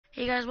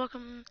Hey guys,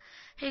 welcome.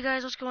 Hey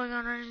guys, what's going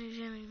on?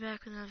 I'm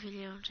back with another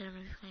video. Today I'm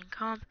going to be playing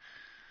comp.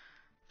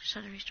 Just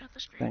had to restart the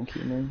screen. Thank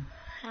you, man.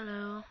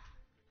 Hello.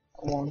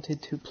 I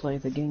wanted to play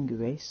the game,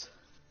 Grace.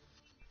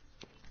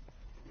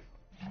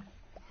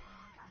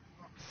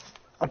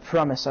 I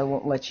promise I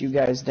won't let you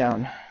guys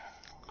down.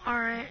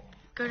 Alright,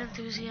 good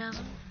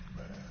enthusiasm.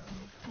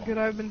 Good,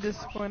 I've been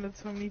disappointed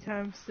so many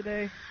times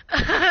today.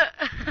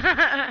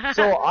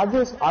 So I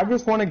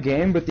just won a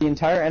game, but the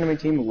entire enemy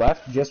team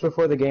left just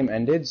before the game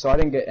ended, so I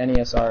didn't get any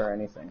SR or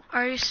anything.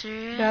 Are you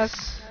serious?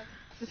 That's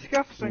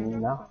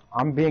disgusting. No,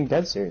 I'm being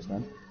dead serious,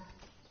 man.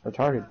 It's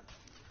retarded.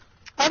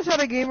 I just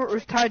had a game where it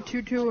was tied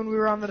 2-2 when we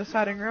were on the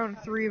deciding round.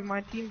 3 of my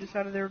team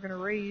decided they were gonna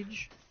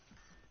rage.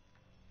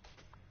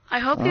 I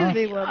hope you down.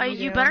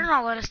 better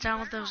not let us down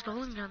with those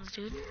golden guns,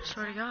 dude.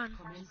 Swear to God.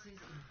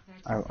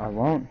 I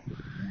won't.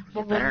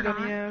 What better golden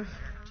gun not. you have?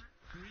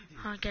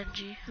 Huh,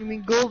 Genji. You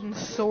mean golden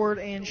sword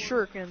and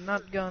shuriken,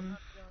 not gun.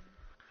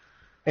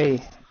 Hey,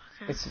 Okay.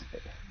 it's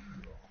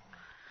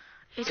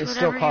It's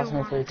still whatever cost you me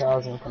want.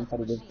 3,000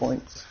 competitive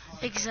points.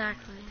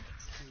 Exactly.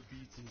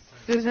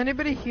 Does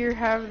anybody here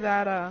have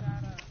that,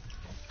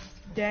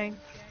 dang.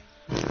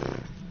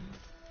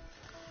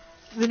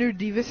 The new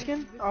Diva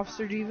skin?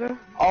 Officer Diva?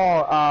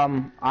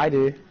 Oh, I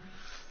do.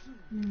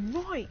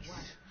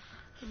 Nice!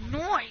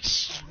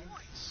 Nice.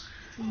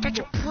 That's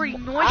a pretty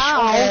nice.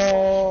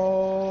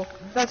 Oh!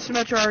 That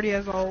Symmetra already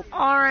has ult.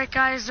 Alright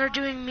guys, they're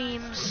doing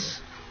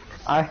memes.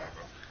 I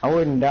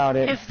wouldn't doubt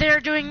it. If they're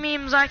doing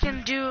memes, I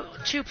can do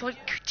two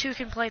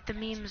can play it the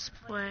memes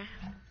way.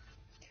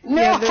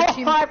 No, Yeah, their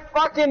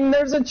team-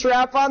 there's a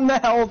trap on the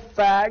health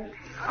bag.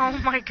 Oh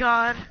my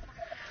God.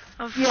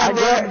 Yeah,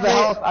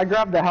 I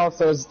grabbed the health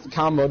so his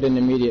combo didn't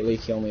immediately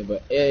kill me,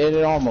 but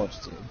it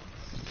almost did.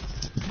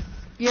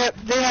 Yep,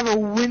 they have a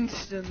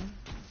Winston.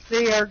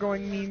 They are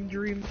going meme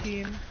dream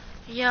team.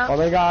 Yep. Well,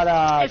 they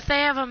got If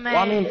they have a May,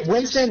 well, I mean, it's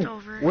Winston just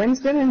over.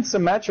 and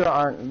Symmetra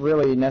aren't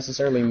really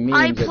necessarily memes.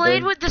 I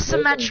played with the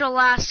Symmetra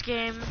last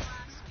game.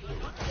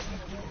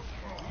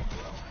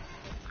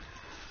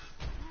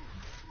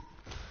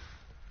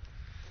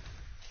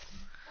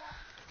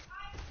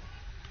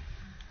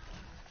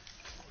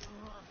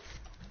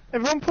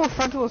 Everyone pull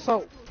frontal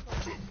assault.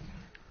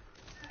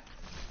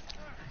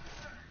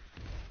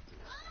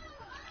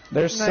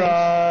 There's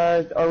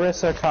Nice.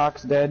 Orisa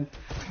Cox dead.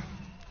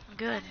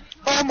 Good.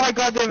 Oh my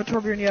god, they have a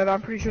Torbjorn. Yeah,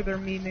 I'm pretty sure they're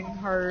memeing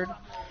hard.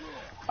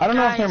 I don't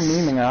know if they're Guys.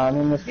 memeing out. I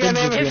mean, this Yeah, could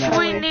they just have be a an If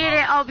we accident. need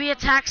it, I'll be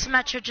attack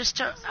Symmetra just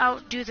to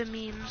outdo the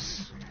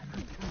memes.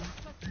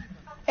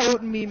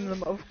 Out meme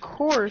them, of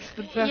course.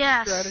 The best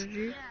Yes.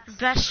 strategy.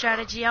 Best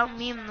strategy, out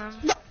meme them.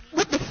 No,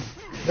 what the?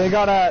 They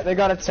got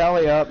a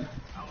tally up.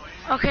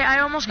 Okay, I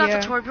almost got Yeah.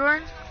 the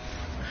Torbjorn.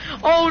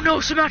 Oh no,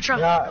 Symmetra!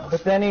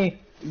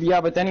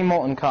 Yeah, but then he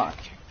molten cock.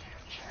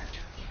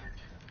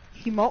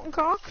 He molten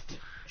cocked?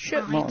 Shit.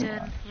 Oh, he Molten did.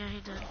 cock. Yeah, he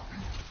did.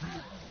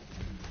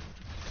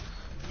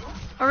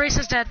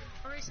 Orisa's dead.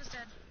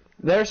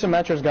 Their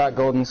Symmetra's got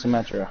golden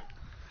Symmetra.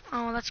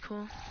 Oh, that's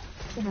cool.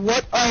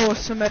 What? Oh,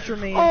 Symmetra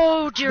meme.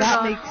 Oh dear That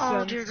God. makes Oh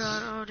sense. dear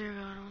God. Oh dear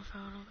God. Oh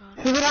God. Oh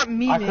God. So they're not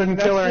memeing. I couldn't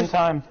that's kill her in just-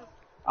 time.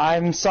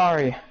 I'm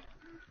sorry.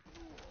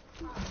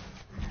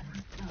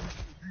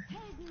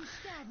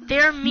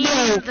 They're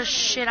memeing the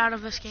shit out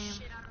of this game.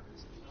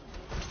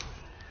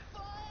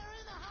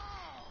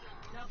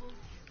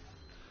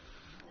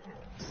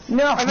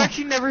 No, I've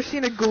actually never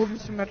seen a golden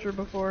Symmetra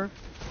before.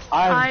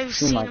 I've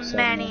seen like 7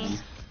 many. of them.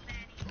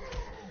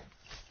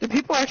 Do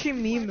people actually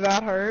meme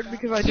that hard?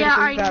 Because I Yeah,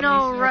 don't think I that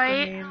know, many Symmetra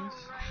right? memes.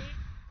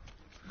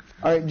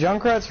 Alright,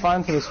 Junkrat's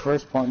fine for this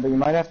first point, but you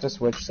might have to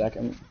switch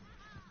second.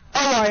 Oh,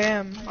 I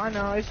am. I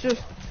know. It's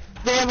just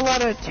they have a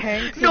lot of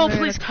tanks. No, and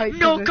they're in a please. tight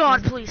No, position.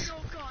 God, please.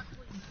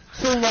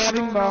 So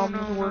lobbing No, bombs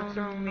no, no, works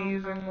no, no,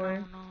 amazingly.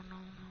 no.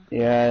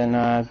 Yeah,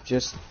 and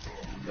just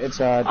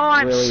it's Oh,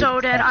 I'm really so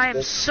dead. I am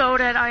tense. so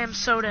dead. I am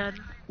so dead.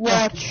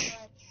 Watch.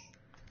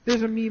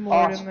 There's a meme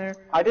lord in there.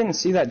 I didn't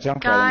see that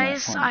Junkrat.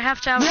 Guys, in that I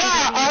have to have Yeah,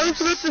 I was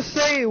the about to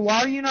say,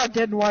 why are you not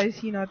dead and why is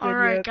he not dead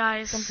Alright, yet?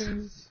 guys.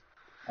 Something's...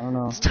 I don't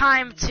know. It's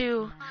time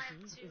to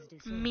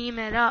meme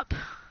it up.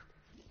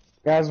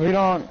 Guys, we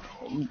don't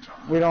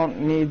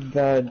need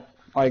the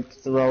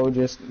throw.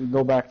 Just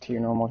go back to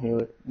your normal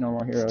heroes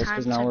It's time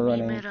because to now we're meme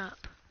running it up.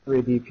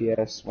 3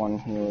 DPS, 1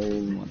 healer,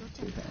 and 1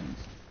 2 tanks.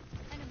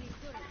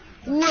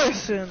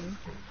 Listen,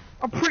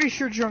 I'm pretty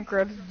sure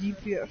Junkrat's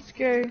DPS,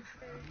 okay?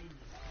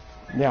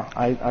 Yeah,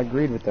 I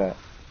agreed with that.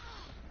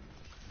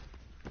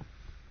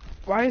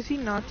 Why is he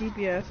not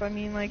DPS? I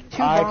mean, like,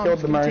 2 I bombs killed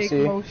the can take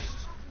Mercy. most...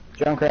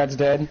 Junkrat's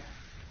dead.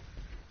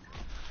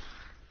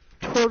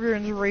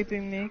 Torbjorn's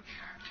raping me.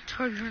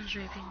 Torbjorn's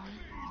raping me.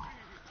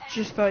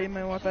 Just thought you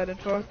might want that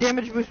info.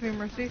 Damage boost me,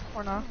 Mercy,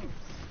 or not?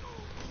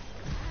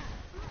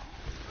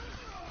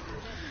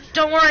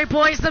 Don't worry,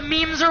 boys. The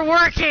memes are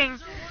working.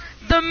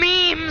 The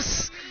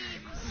memes.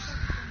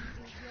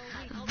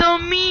 The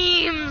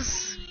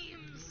memes.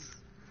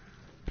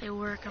 They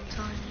work, I'm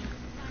telling you.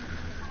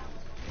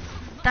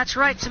 That's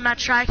right,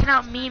 Symmetra. I can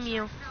out meme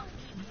you.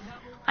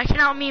 I can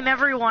out meme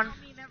everyone.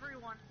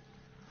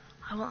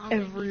 I will only be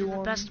in the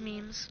Everyone. best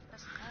memes.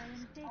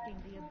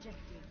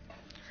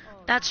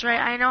 That's right,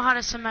 I know how to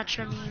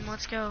Symmetra meme.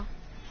 Let's go.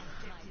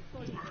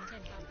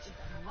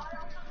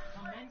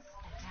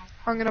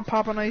 I'm gonna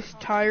pop a nice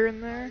tire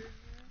in there.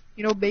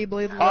 You know,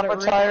 Beyblade. Pop let a it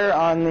rip. tire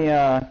on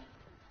the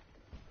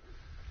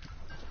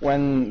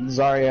when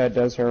Zarya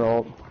does her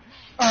ult.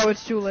 Oh,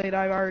 it's too late.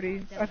 I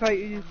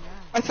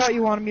thought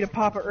you wanted me to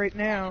pop it right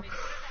now.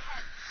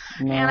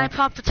 No. And I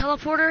popped the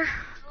teleporter.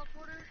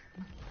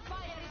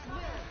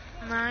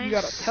 Nice. You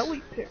got a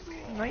tele pick.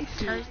 Nice.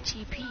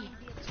 TP.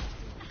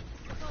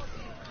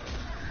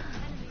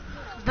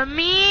 The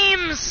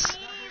memes!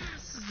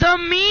 The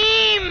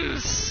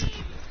memes!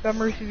 That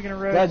Mercy's gonna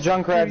res. That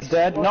Junkrat's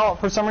dead. No,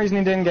 for some reason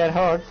he didn't get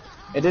hooked.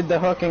 It did the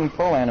hooking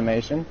pull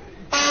animation.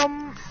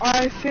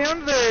 I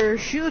found their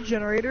shield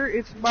generator.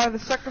 It's by the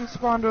second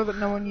spawn door that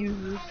no one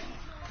uses.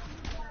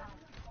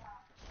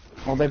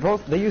 Well,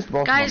 they use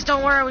both. Guys,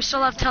 don't worry, we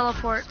still have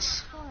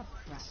teleports.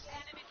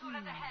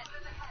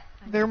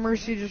 Their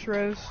Mercy just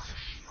res.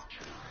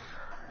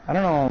 I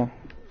don't know.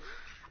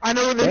 I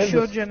know where their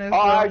shield gen is. Oh,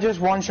 though. I just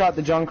one-shot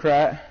the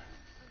Junkrat.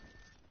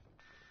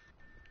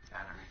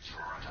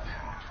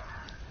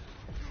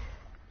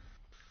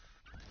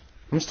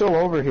 I'm still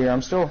over here.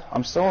 I'm still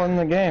in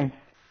the game.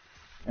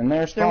 And they're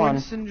Their spawn.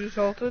 Winston just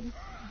ulted.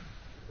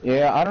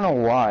 Yeah, I don't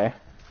know why.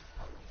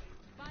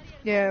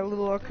 Yeah, a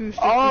little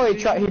acoustic. Oh,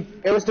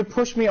 it was to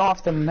push me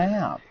off the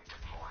map.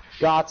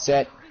 Got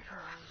it.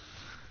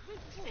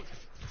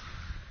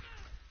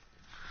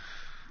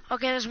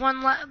 Okay, there's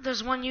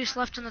one use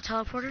left in the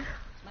teleporter.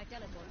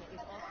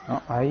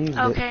 Oh, I used it.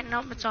 Okay,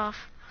 nope, it's off.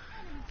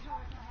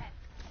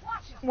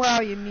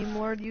 Wow, you meme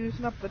lord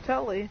using up the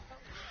telly.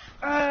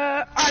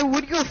 I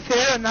would go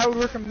fair and that would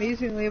work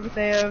amazingly, but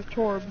they have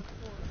Torb.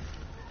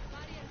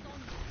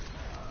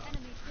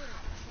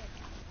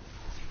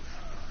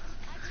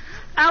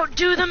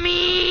 Outdo the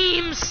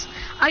memes!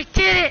 I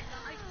did it!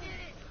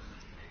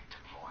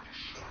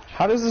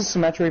 How does the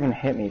Symmetra even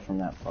hit me from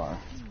that far?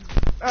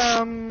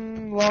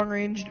 Long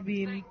ranged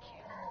beam.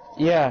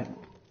 Yeah.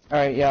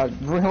 Alright, yeah.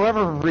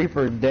 Whoever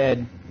Reaper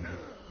dead.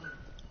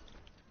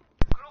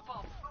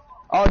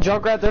 Oh,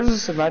 Junkrat, there's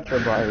a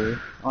Symmetra by you.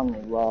 On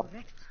your left.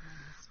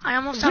 I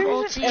almost have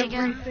Where is ulti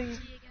again. everything?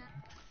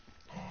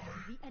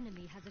 The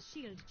enemy has a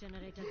shield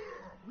generator.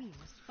 We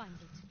must find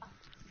it.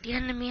 The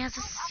enemy has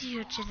a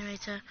shield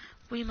generator.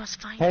 We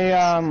must find Hey,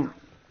 it.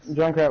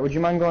 Junkrat, would you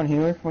mind going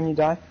healer when you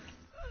die?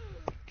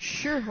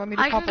 Sure, let me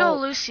I pop can go out.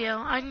 Lucio.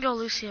 I can go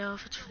Lucio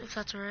if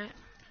that's alright.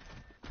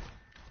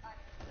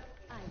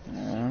 I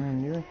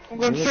mean, I'm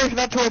going straight for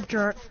that Torb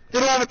turret. They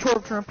don't have a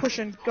Torb turret.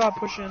 Pushing. God,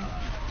 pushing.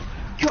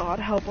 God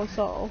help us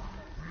all.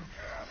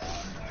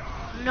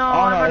 No,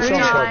 Oh, no, I'm it's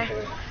gonna so die.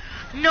 close.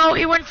 No,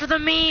 he went for the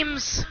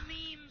memes.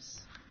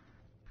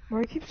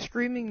 Why I keep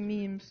screaming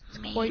memes? It's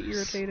quite Memes.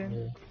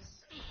 irritating.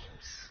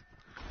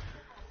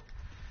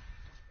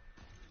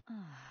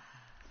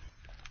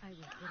 I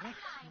will correct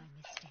my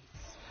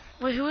mistakes.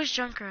 Wait, who is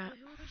Junkrat?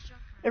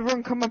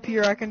 Everyone come up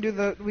here.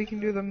 We can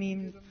do the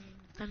meme.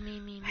 The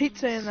meme. Hate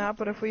saying that,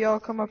 but if we all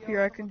come up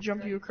here, I can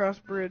jump you across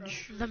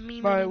bridge The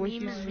meme. with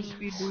using the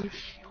speed boost.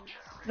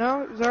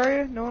 No,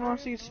 Zarya, no one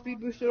wants to get speed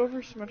boosted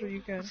over. Symmetra,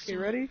 you can. Okay,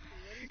 ready?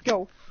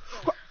 Go.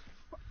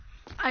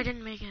 I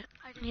didn't make it.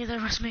 Neither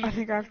of us made I it.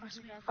 think I have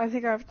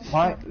to.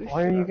 Why speed boost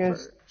are you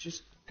guys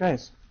just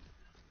guys?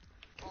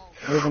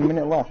 We have a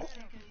minute left.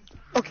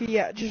 Okay,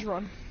 yeah, just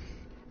run.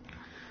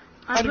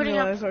 I I'm didn't putting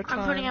up. realize our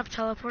I'm putting time. up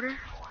teleporter.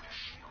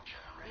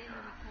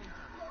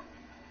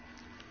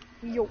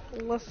 Yo,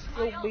 let's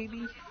go,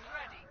 baby.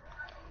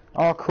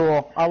 Oh,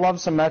 cool. I love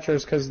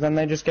Symmetras because then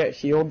they just get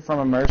healed from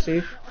a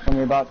Mercy when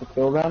you're about to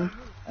kill them,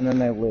 and then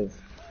they live.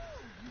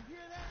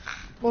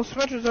 Well,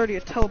 Symmetra's already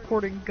a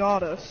teleporting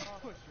goddess.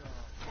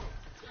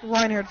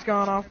 Reinhardt's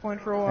gone off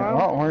point for a while.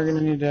 Well, we're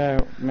gonna need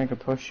to make a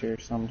push here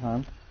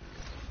sometime.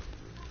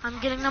 I'm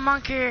getting the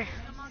monkey.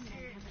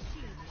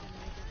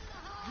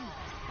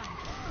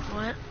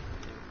 What?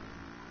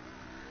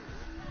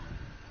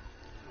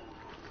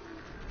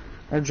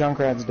 Their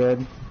Junkrat's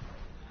dead.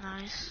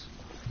 Nice.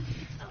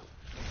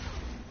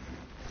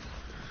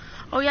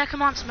 Oh yeah,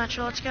 come on,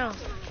 Symmetra, let's go.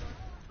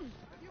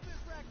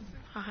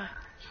 Okay.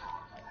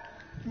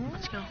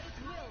 Let's go.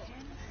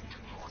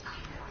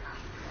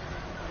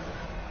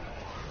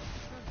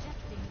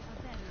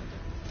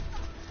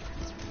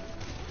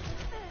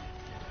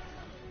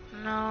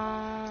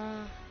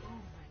 No.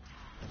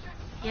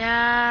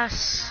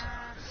 Yes.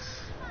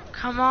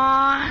 Come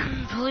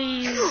on,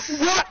 please.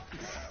 What?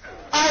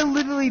 I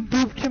literally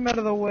booped him out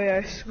of the way,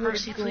 I swear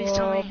Mercy, to please God.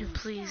 tell me.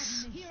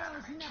 Please.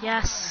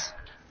 Yes.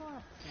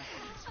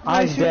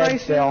 I'm Nice, dead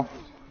nice. still.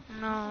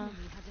 No. Has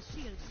a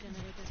shield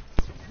generator.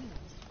 We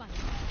must find it.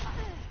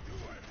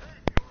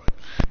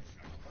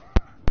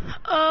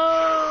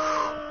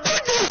 Oh.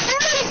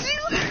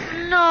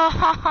 No.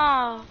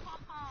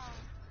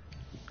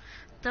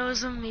 That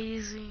was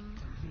amazing.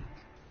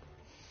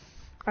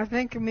 I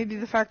think maybe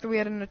the fact that we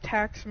had an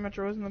attack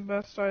Symmetra wasn't the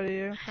best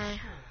idea. Hey.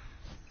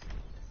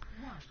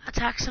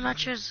 Attack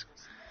Symmetra's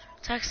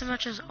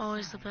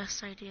always the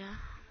best idea.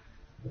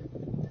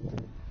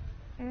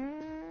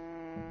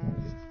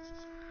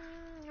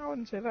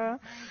 wouldn't say that.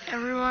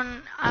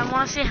 Everyone, I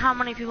want to see how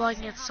many people I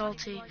can get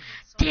salty.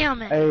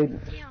 Damn it. Hey,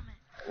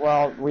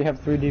 well, we have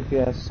 3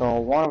 DPS, so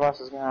one of us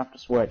is gonna have to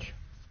switch.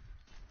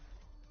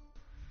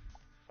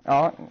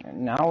 Oh,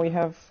 now we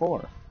have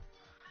 4.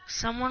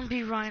 Someone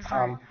be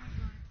Reinhardt.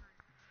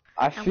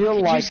 I And we feel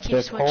could like just keep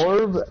the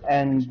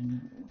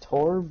switching.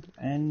 Torb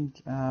and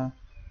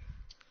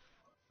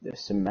the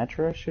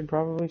Symmetra should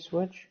probably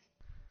switch.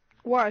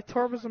 Why?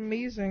 Torb is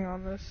amazing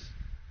on this.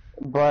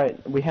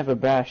 But we have a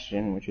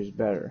Bastion, which is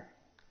better.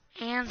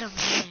 And a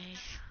May.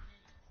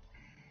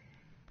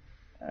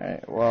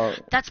 Alright, well,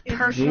 That's G,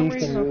 perfect. can You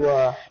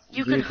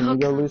G, could can you hook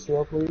go him.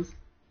 Lucio, please?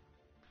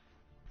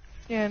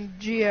 And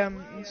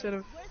GM instead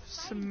of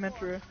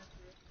Symmetra.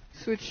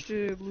 Switch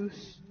to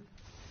Luce.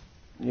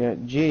 Yeah,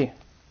 G.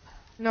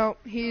 No,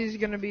 he's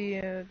gonna be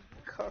a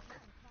cook.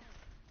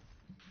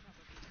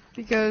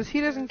 Because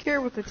he doesn't care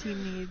what the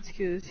team needs,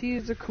 because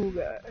he's a cool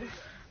guy.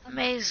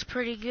 May's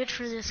pretty good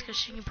for this because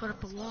she can put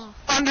up a wall.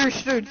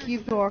 Understood,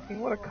 keep talking,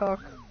 what a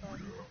cuck.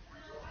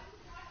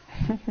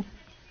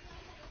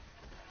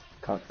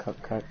 Cut.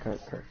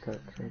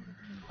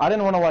 I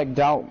didn't want to like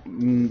doubt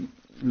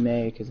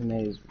May because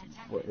May is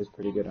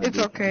pretty good. On It's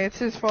defense. okay, it's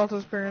his fault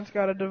his parents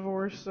got a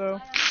divorce, so.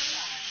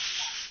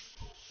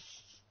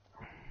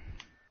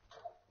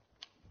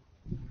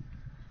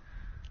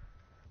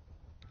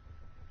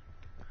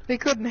 They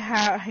couldn't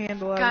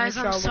handle it. Guys,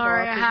 I'm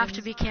sorry. I have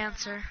to be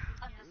Cancer.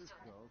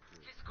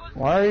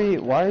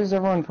 Why is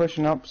everyone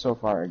pushing up so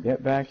far?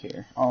 Get back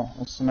here. Oh,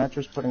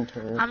 Symmetra's putting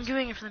turrets. I'm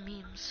doing it for the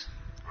memes.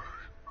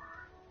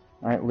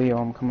 Alright, Leo,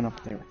 I'm coming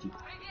up there with you.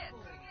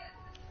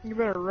 You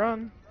better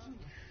run.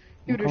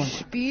 You better coming.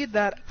 speed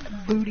that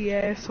booty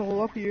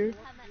asshole up here.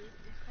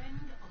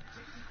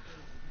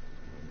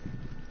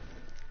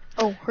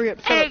 Oh, hurry up.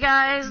 Shut Hey up,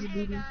 guys. you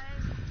booty.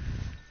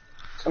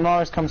 Someone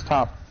always comes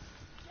top.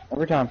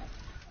 Every time.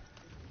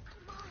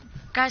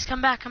 Guys,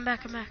 come back.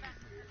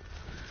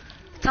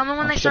 Tell me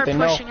when they shit, start they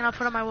know. pushing and I'll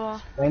put up my wall.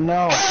 They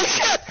know. Oh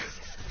shit!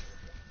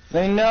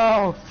 They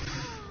know.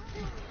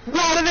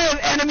 Why do they have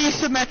enemy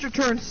Symmetra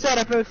turns set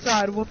up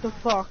outside? What the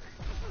fuck?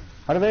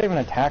 How do they even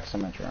attack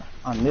Symmetra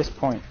on this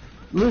point?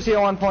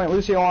 Lucio on point.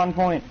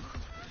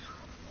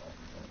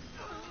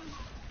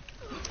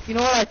 You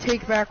know what? I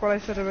take back what I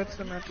said about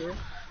Symmetra.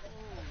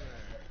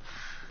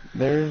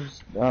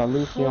 There's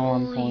Lucio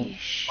on Holy point.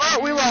 shit. Oh,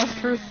 we lost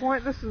first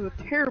point. This is a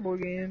terrible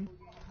game.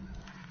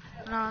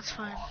 No, it's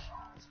fine.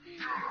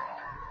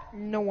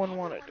 No one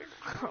wanted to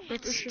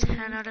It's competition.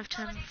 10 out of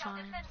 10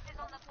 fine.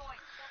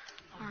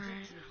 Alright.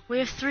 We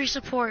have 3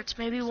 supports.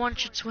 Maybe one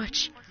should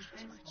switch.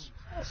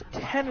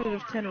 10 out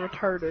of 10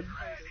 retarded.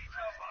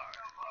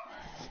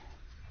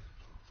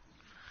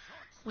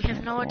 We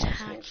have no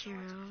attack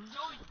heroes.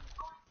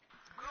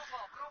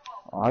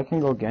 Oh, I can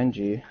go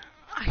Genji.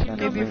 I can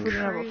go Maybe if we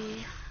didn't have a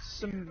free.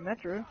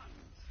 Symmetra.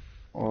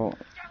 Well,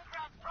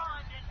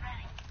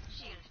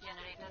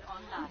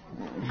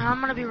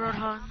 I'm gonna be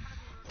Roadhog.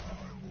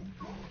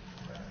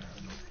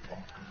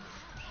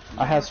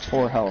 I has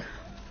 4 health.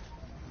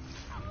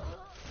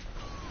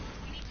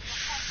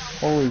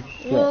 Holy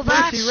shit. Well,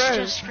 that's Mercy,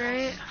 just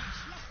great.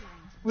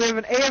 We have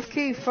an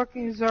AFK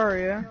fucking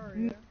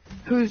Zarya,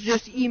 who's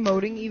just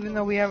emoting even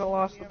though we haven't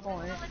lost the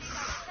point.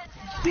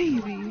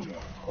 Baby.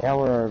 Yeah,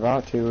 we're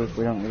about to if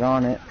we don't get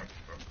on it.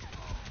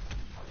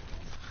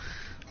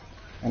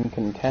 And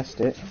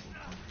contest it.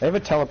 They have a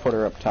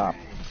teleporter up top.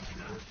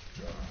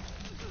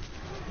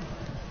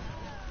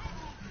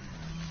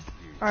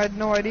 I had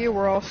no idea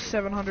where all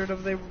 700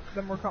 of them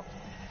were coming.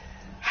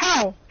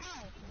 How?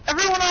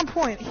 Everyone on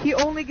point. He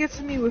only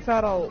gets me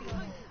without ult.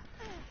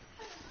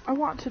 I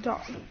want to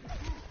die.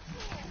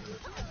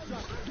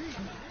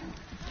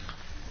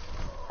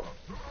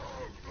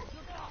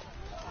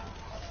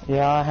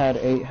 Yeah, I had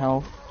 8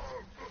 health.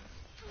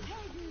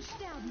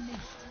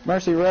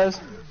 Mercy, res.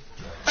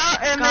 Ah,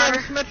 and they have a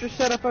Symmetra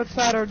set up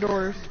outside our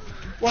doors.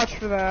 Watch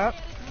for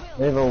that.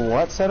 They have a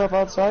what set up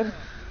outside?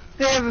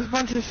 They have a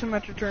bunch of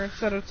Symmetra turrets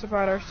set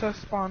outside our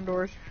spawn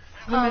doors.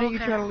 The Oh, minute you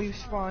okay. try to leave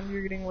spawn,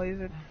 you're getting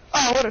lasered.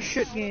 Oh, what a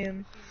shit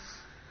game.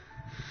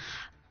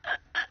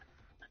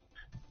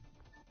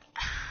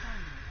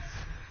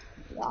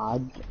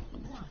 God.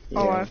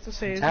 All I have to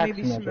say is Attack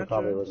maybe Symmetra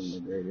probably Symmetra wasn't is the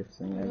greatest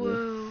thing ever.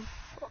 Woo.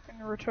 fucking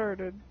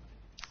retarded.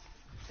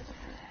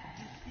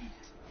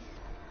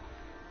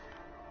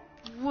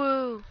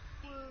 Woo.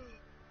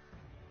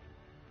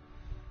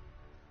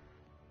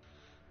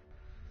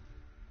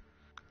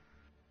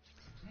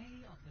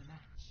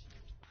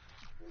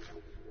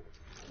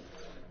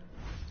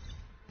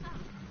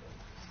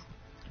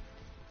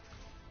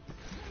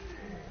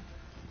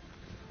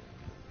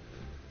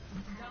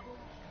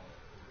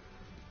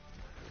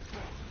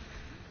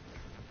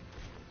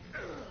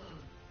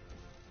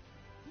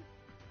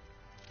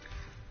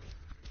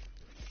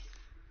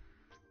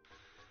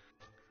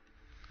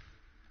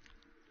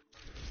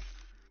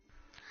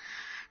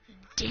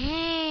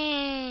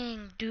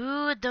 Dang,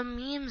 dude, the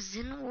memes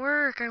didn't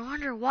work. I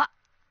wonder what.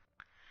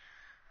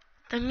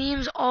 The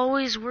memes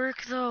always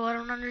work though. I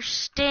don't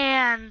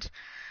understand.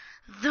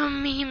 The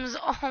memes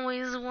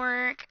always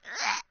work.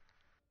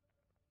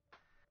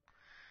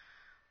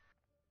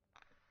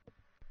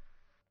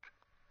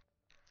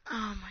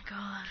 Oh my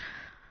god.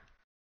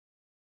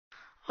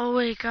 Oh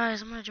wait,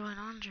 guys, I'm gonna join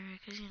Andre,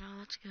 because, you know,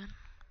 that's good.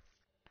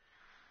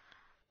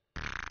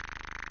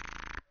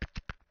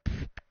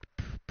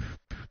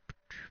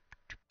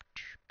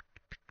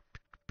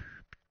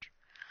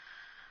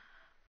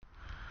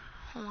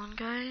 Hold on,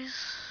 guys.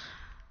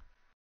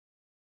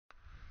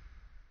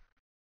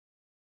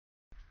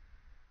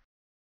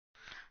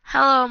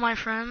 Hello, my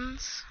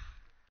friends.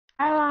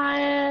 Hi,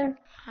 Lion.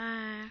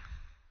 Hi.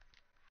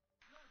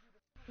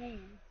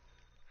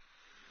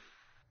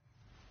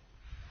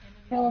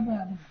 Kill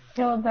them.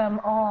 Kill them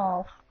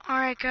all.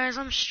 Alright, guys,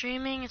 I'm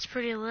streaming. It's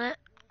pretty lit.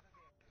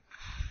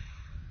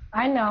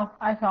 I know.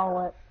 I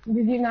saw it.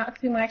 Did you not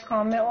see my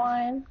comment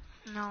line?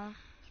 No.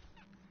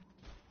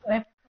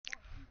 If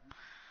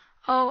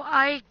Oh,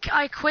 I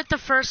quit the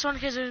first one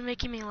because it was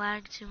making me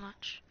lag too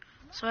much.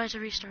 So I had to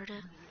restart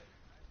it.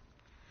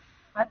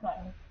 I thought.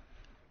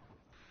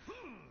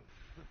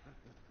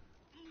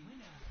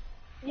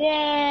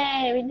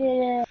 Yay! We did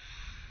it.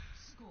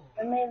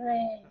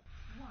 Amazing.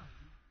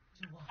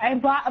 I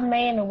bought a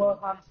May and a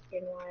Warthog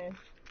skin, Lion.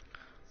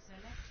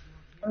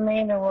 A May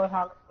and a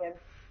Warthog skin.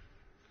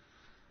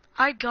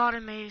 I got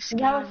a maze skin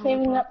That out was of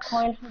saving up Roblox.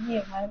 coins for the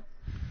event.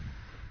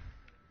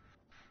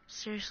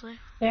 Seriously?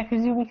 Yeah,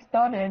 because you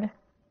restarted.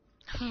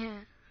 Yeah.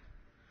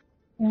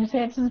 Did you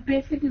say it's as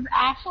basic as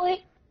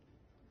Ashley?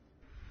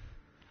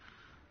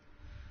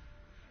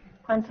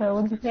 Hunter,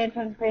 would you say it's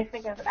as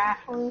basic as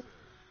Ashley?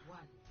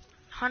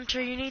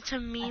 Hunter, you need to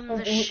meme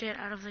said the shit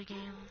out of the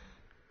game.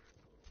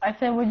 I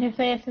said, would you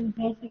say it's as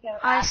basic as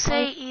I Ashley?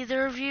 say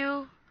either of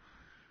you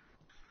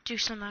do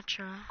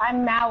Symmetra.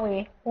 I'm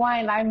Maui.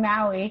 Wine, I'm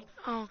Maui.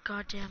 Oh,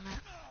 god damn it.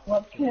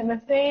 What can I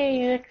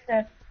say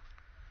except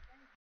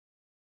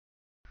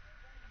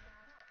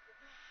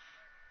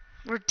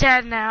We're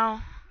dead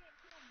now.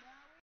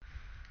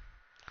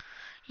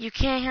 You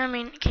can't hear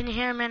me. Can you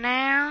hear me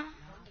now?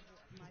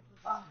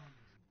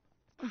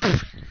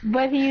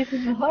 but he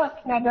uses the hook,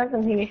 now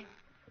doesn't he?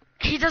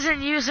 He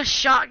doesn't use a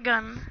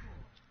shotgun.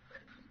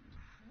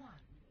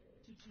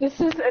 This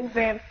is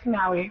advanced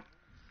Maui.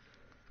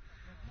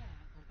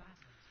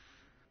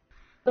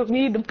 Don't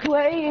need to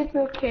play, it's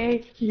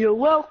okay. You're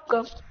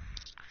welcome.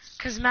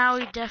 Cause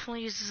Maui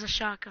definitely uses a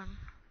shotgun.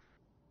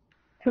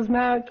 Cause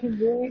Maui can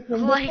do it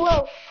from the Like,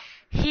 float.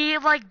 he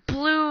like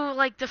blew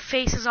like the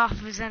faces off of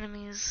his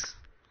enemies.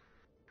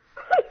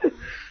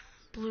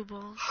 Blue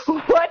balls.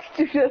 Why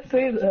did you just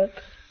say that?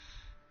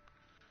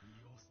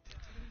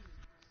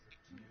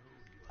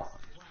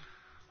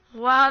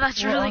 Wow,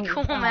 that's Well, really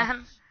cool,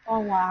 man. Oh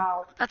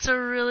wow. That's a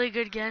really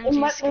good It Genji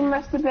must skin.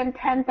 have been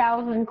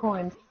 10,000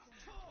 coins.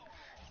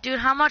 Dude,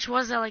 how much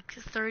was that? Like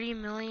 30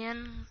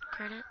 million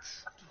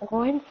credits?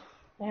 Coins?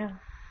 Yeah.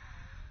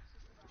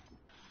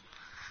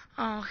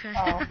 Oh, okay.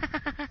 Oh.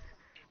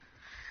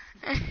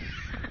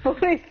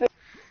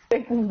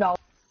 $46.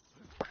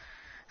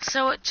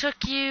 So it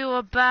took you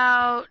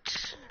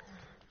about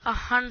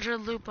 100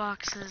 loot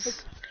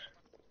boxes.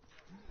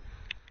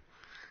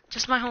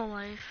 Just my whole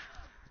life.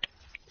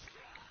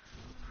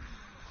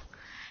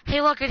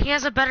 Hey, look, and he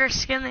has a better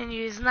skin than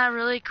you. Isn't that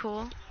really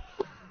cool?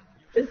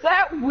 Is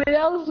that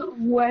Will's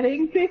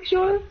wedding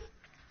pictures?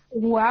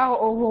 Wow,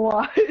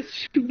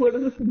 Overwatch. What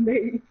does it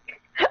make?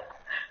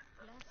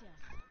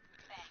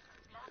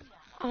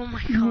 Oh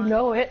my god. You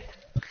know it.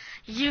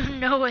 You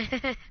know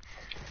it.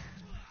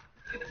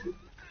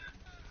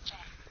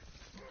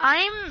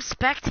 I'm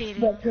spectating.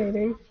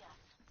 Spectating.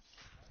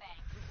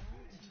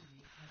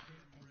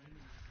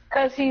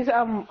 Cause he's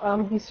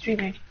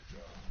streaming.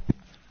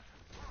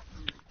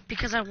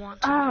 Because I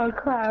want to. Oh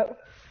crap.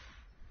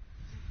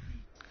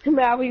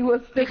 Maui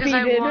was defeated. Because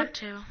I want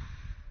to.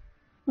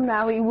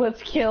 Maui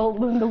was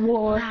killed in the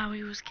war. Now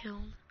he was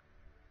killed.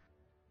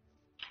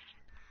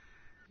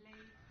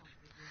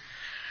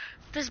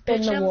 This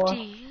bitch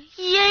empty.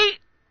 Yay!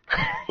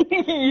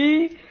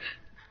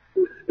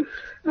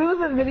 There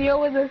was a video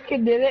where this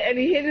kid did it and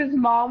he hit his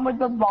mom with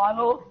the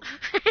bottle.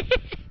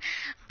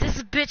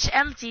 This bitch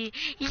empty.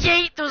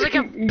 Yay! There was like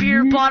a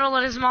beer bottle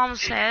at his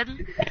mom's head.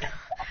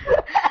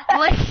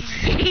 Like,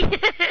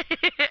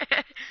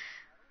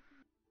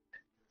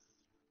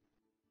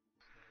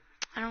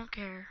 I don't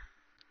care.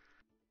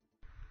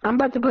 I'm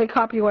about to play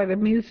copyrighted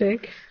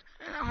music.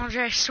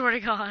 Andre, I swear to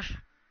God.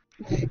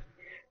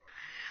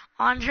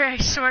 Andre, I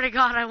swear to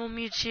God, I will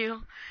mute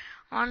you.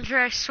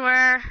 Andre, I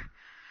swear.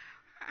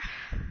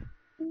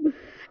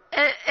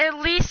 At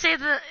least say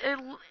the.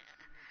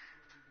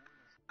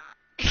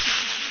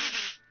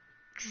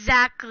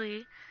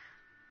 Exactly.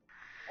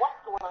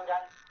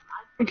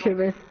 Okay,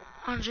 man.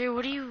 Andre,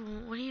 what are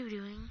you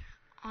doing?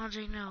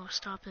 Andre, no,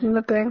 stop it.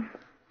 Nothing.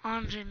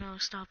 Andre, no,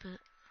 stop it.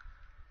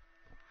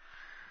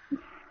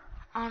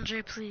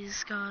 Andre,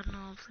 please, God,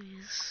 no,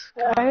 please.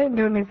 God. I didn't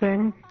do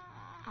anything.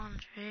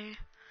 Andre.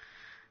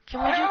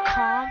 Can we do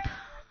comp?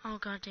 Oh,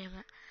 god damn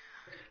it.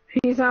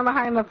 He's not a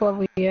high enough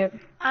level yet.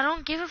 I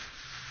don't give a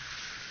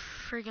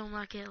friggin'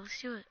 luck yet. Let's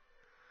do it.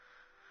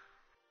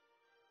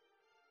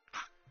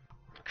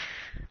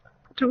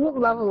 To what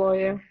level are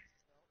you?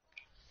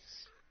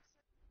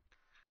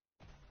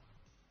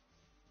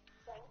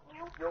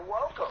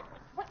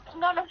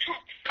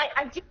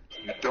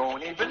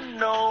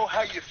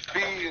 you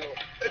feel.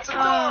 It's Oh,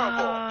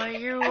 adorable.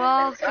 you're And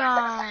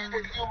welcome.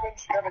 it's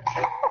humans never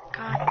change.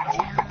 God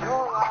damn it.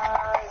 Your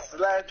eyes,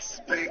 let's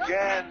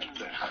begin.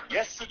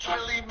 Yes, it's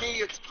really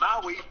me, it's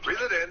Maui, breathe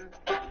it in.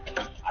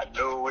 I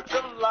know it's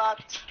a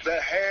lot, the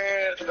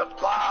hair, the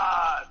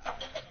bod.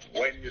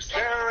 When you're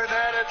staring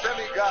at a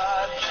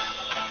demigod,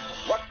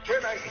 what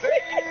can I say?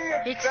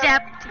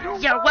 Except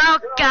you're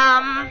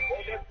welcome.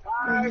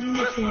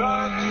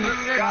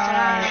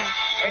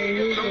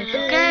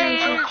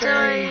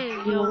 Okay,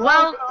 you're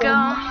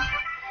welcome.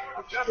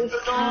 Just an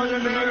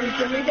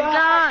ordinary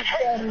God.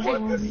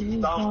 Put the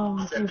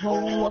thumbs and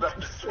hold up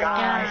the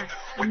sky.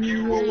 When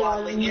you were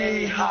walling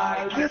yay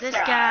high, This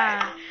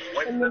guy.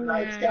 when the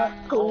nights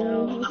got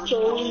Cold,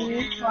 so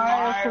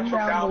fire from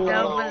down Down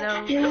below.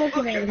 below. You're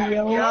looking at me,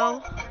 yo.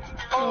 Yo.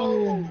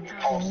 Oh,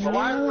 so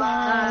I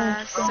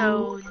lied.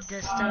 So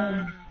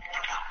distant.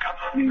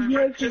 you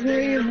get to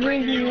say it's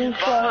bringing you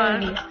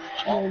fun.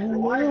 And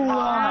you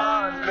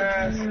are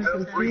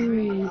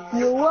free.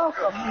 You're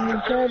welcome.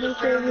 You try to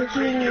say this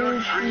in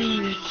your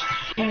trees.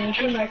 And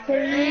can I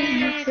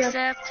say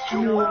Except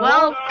you're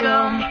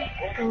welcome.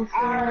 so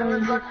far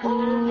as the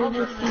cool of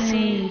the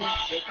sea.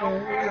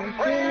 You're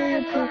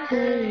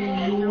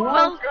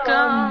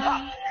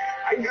welcome.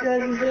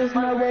 Because it's just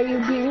my way you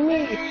beat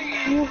me.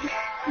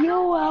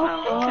 You're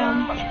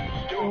welcome.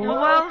 You're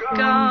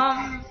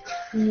welcome.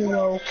 You're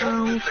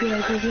welcome.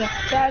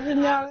 That's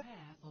enough.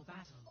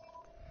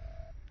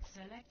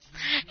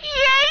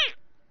 Yay!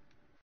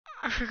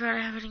 I forgot I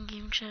have it in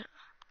game chat.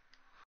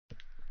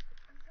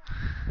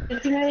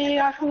 It's me,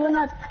 what's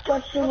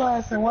the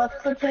lesson?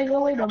 What's the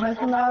takeaway? Don't mess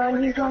around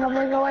and he's gonna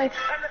break away.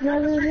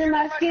 Nothing's in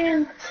my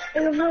skin.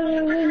 It's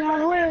really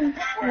not win.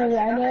 And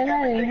that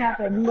ain't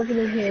happened. Look at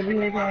his head.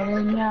 He's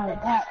going now.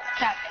 Tap,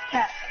 tap,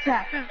 tap,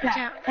 tap,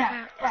 tap,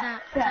 tap,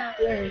 tap, tap.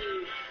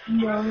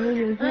 No,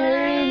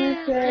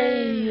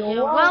 say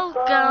You're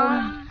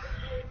welcome.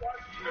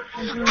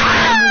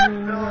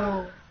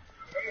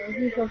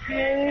 It's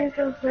okay,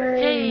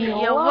 Hey,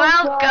 you're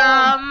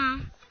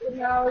welcome.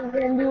 Now we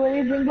can't do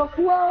anything but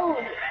float.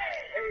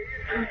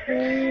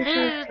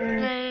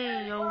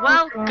 Hey, you're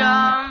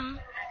welcome.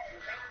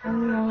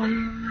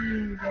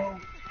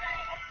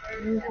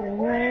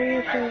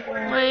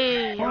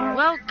 Hey, you're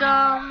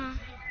welcome.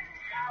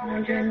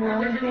 I can do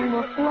anything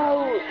but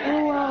float.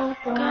 You're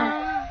welcome.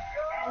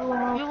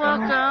 You're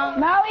welcome.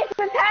 Maui's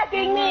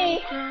attacking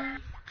me.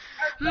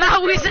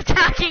 Maui's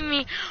attacking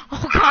me.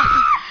 Oh god.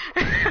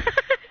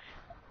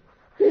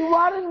 He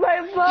wanted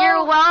my bow.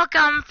 You're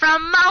welcome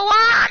from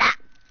Moana.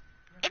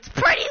 It's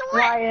pretty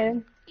lit.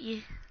 Ryan. Yeah,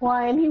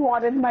 Ryan, he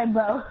wanted my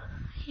bow.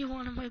 he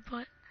wanted my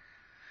butt.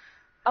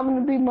 I'm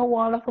gonna be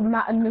Moana from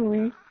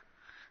Matanui.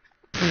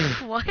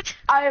 What?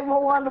 I am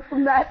Moana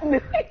from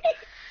Matanui.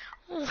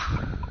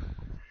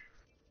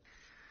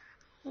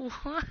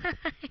 Why?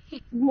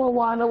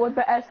 Moana with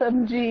the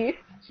SMG.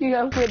 She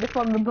got rid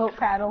from the boat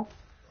paddle.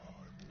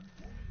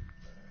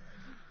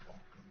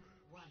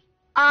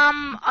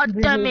 A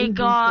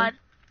demigod.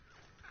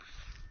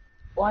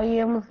 I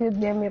am the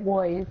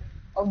demigod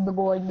of the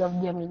boy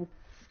of Demi.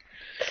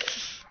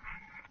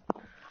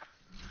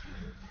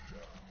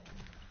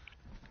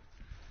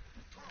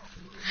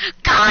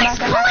 Guys,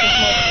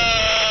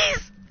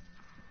 please!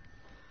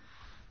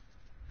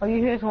 Oh,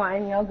 you just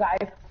want yo,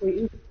 guys,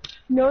 please.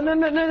 No,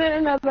 don't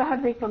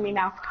have to for me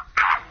now.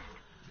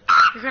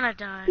 You're gonna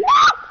die.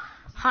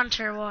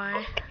 Hunter,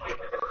 why?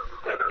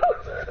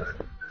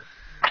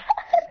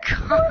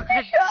 God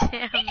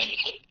damn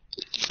it.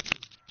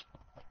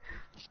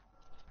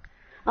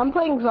 I'm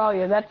playing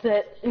Zarya, that's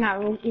it.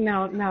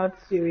 Now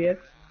it's serious.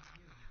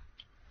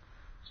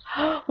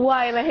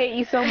 Why? I hate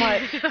you so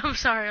much. I'm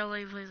sorry, I'll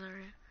let you play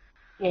Zarya.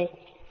 Yeah.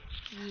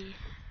 Yeah.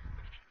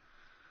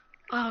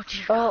 Oh,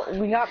 dear. Oh,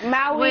 we got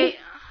Maui. Wait.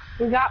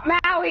 We got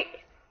Maui.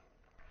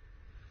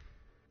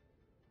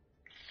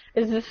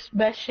 Is this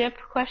best ship?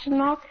 Question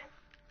mark.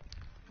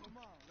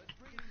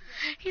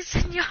 He's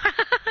Zenyatta.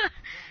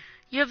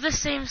 You have the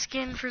same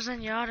skin for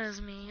Zenyatta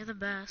as me. You're the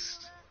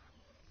best.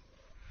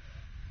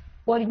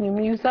 What do you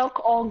mean? You sell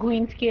all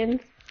green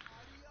skins?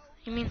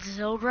 You mean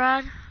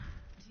Zilbrad?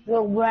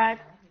 Little brat.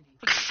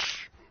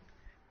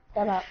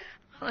 Shut up.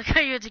 I like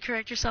how you had to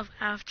correct yourself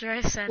after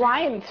I said it.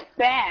 Ryan's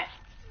fat.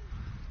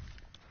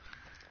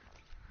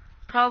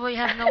 Probably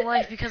have no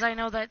life because I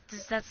know that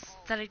that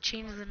I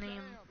changed the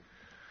name.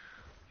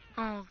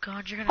 Oh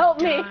god, you're gonna Help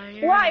die. me,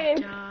 You're Ryan.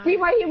 gonna die. Be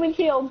my human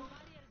shield.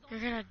 You're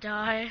gonna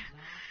die.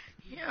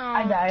 Oh,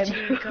 I died.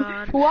 dear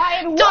god.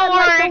 Ryan, Don't run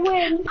like worry, the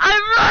wind.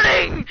 I'm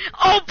running.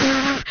 Oh.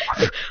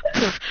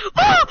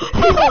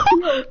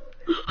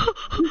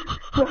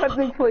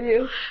 Nothing for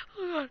you.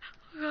 Oh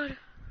god.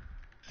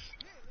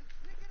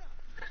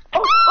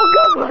 Oh god.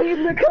 Oh god,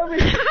 Ryan, they're coming.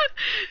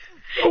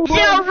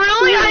 Yeah,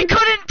 really? I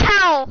couldn't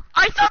tell.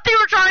 I thought they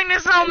were trying to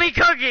sell me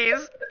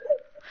cookies.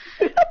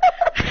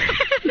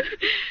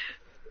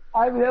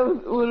 I mean, that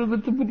was a little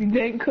bit too many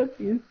dang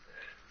cookies.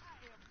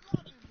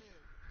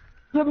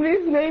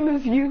 Somebody's name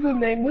is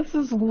username. This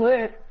is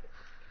lit.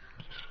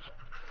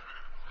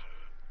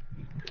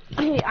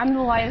 I'm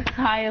the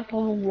highest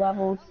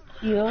level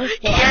here. So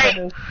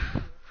Yay!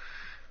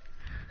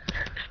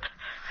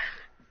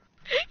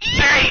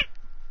 Yay!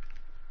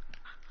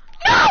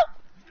 No!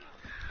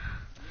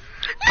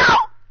 No!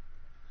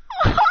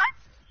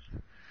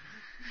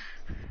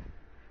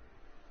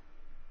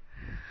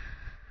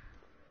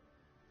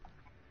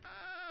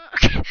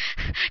 Okay.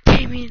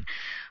 Damien.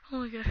 Oh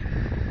my god.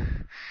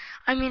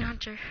 I mean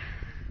Hunter.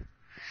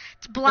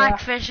 It's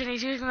Blackfish and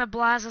he's using the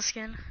Blaza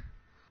skin.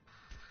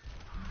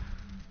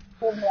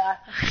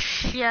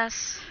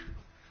 Yes.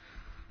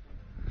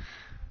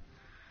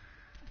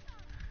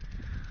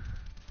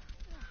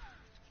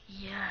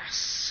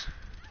 Yes.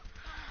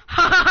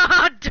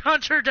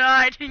 Hunter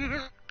died.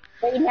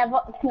 They never,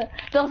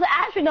 those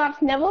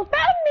astronauts never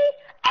found me.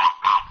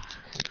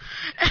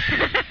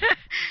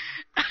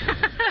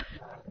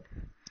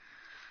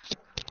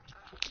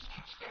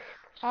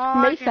 All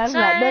I can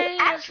say those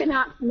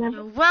astronauts never.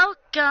 you're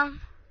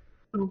welcome.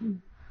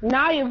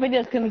 Now your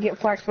video's gonna get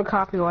flagged for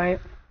copyright.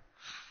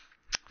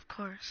 Of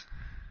course.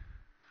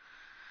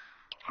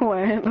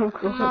 What? Of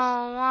course.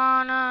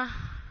 Moana.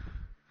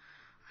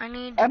 I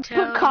need to I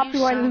tell put copyrighted you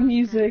something.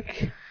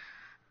 music.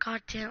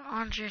 Goddamn,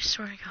 Andre, I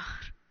swear to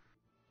God.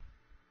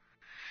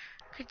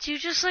 Could you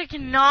just, like,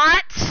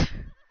 not?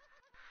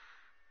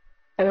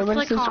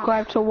 Everyone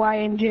subscribe to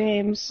Ryan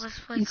James. Let's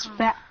play He's calm.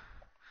 fat.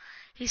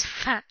 He's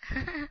fat.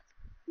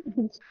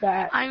 He's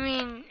fat. I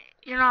mean,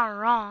 you're not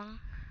wrong.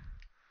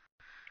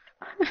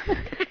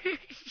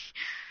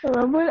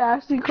 Remember when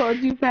Ashley called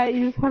you fat?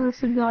 You just wanted to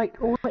say, like,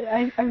 oh,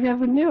 I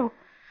never knew.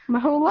 My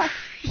whole life.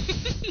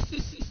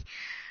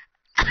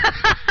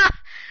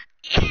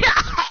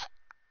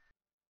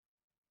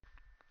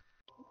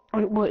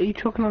 What, are you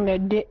choking on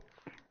that dick?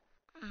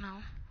 No.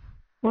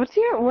 What's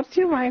your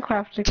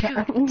Minecraft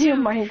account? Dude, Your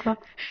Minecraft.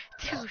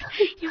 Dude,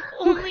 you've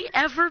only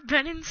ever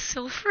been in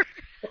silver.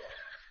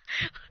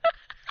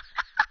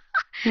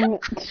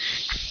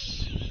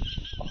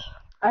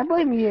 I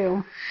blame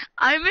you.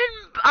 I'm in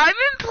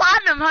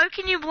platinum. How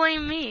can you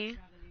blame me?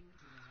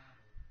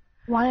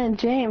 Ryan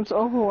James,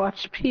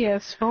 Overwatch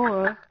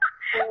PS4.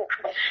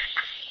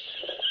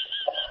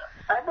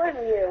 I blame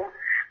you.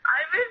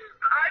 I'm in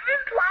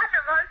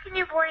platinum. How can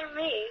you blame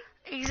me?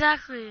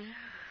 Exactly.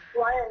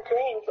 Ryan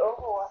James,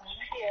 Overwatch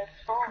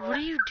PS4. What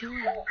are you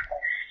doing?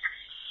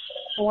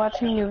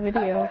 Watching your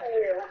video.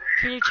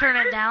 Can you turn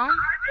it down?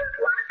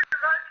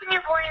 How can you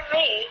blame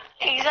me?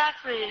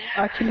 Exactly.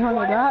 I can turn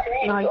it up?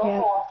 No, I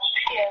can't.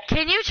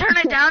 Can you turn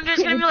it down? There's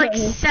gonna be like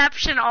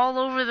Inception all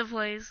over the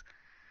place.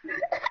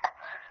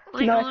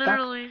 Like No, it's not.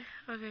 literally.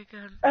 Okay,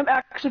 good. I'm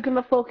actually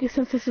gonna focus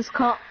since this is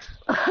comp.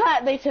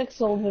 They took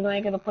Soldier and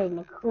I'm gonna play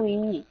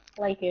McQueen.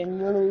 Like in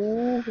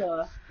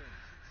loser.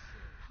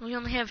 We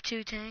only have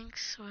 2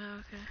 tanks. Well,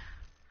 okay.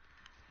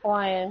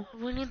 Ryan.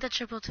 We need the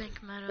triple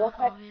tank meta, Look,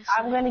 obviously.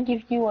 I'm gonna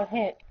give you a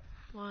hint.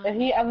 What? If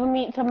you ever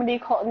meet somebody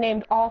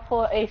named All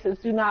Four Aces,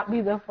 do not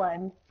be their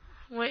friend.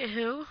 Wait,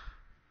 who?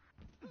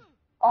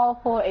 All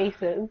Four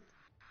Aces.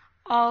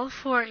 All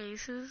 4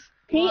 aces?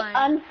 He Why?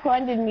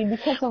 unfriended me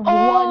because of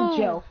one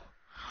joke.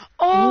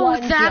 Oh,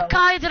 One that joke.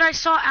 guy that I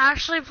saw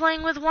Ashley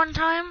playing with one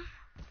time?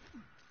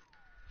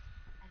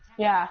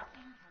 Yeah.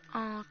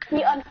 Oh, okay.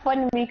 He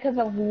unfriended me because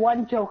of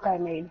one joke I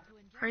made.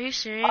 Are you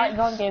serious? Alright,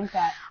 go on game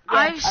chat.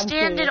 I've Yes, I'm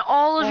standed serious.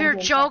 all of Go on your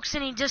game jokes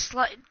and he just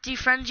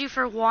defriends you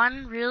for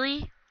one?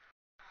 Really?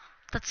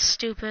 That's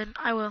stupid.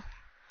 I will.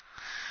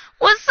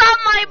 What's up,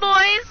 my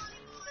boys?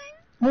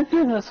 This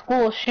is a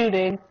school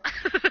shooting.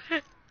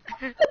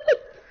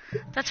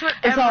 That's what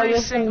It's all every your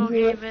single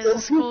things, game is, a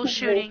school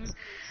shooting.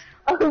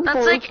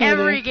 That's like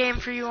every game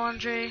for you,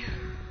 Andre.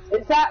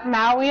 Is that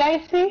Maui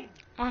I see?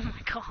 Oh my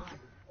god.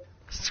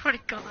 I swear to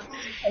god.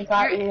 I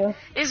got you.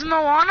 Is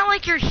Moana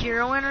like your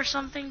heroine or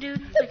something,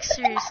 dude? Like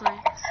seriously.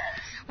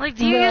 Like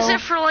do you No. use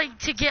it for like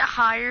to get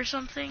high or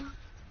something?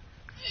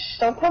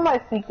 Don't tell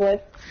my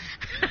secret.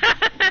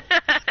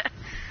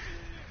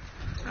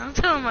 Don't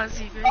tell him my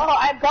secret. Oh,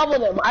 I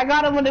bubbled him. I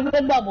got him with a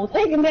good bubble.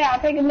 Take him down,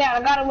 take him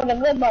down. I got him with a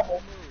good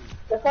bubble.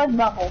 The first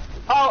bubble.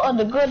 Oh, on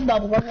the good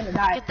bubble, I'm gonna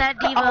die. Get that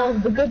diva. Oh,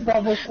 the good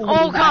bubble.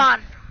 Oh god.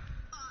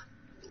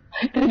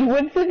 Did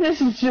Winston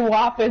just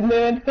drop in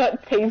there and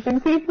start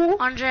tasing people?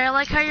 Andre, I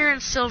like how you're in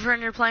silver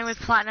and you're playing with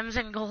platinums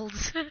and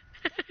golds.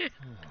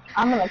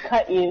 I'm gonna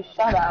cut you.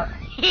 Shut up.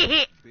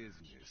 I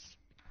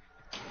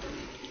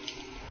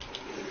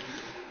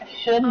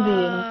should be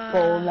in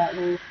gold at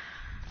least.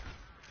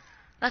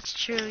 That's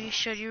true, you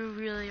should. You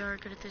really are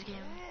good at this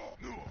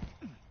game.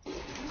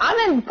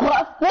 I'm in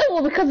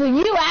gold because of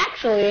you,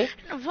 actually.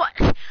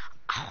 What?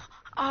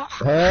 Oh,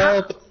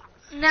 Help!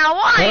 now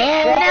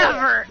I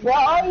never. Where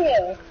are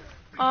you?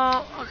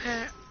 Oh,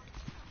 okay.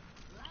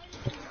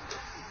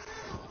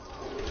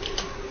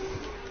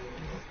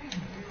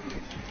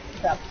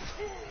 Stop.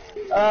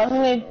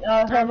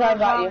 I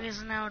got you.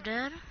 Is now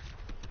dead.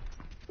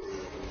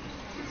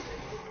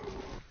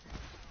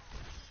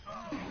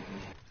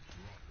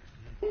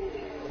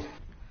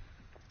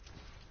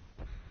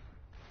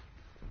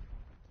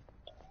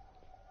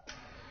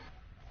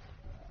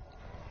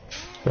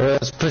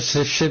 Let's push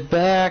this shit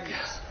back.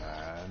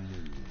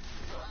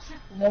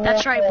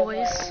 That's right,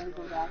 boys.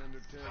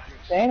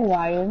 Dang,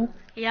 Ryan.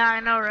 Yeah, I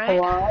know, right?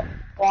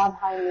 Squad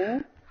behind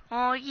me.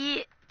 Oh,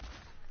 yeah.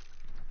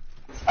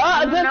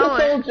 Oh, You just know a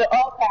it. soldier.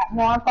 Oh, Cap.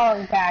 No, I'm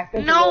falling back.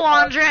 This is No, a-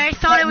 Andre, I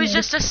thought it was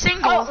just a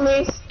single. Help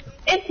me.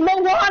 It's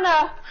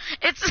Moana.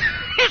 It's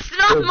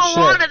not Oh,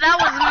 Moana, shit. that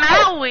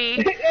was Maui.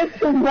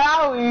 It's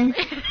Maui.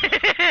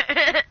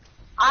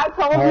 I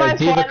told Alright, my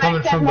Diva friend coming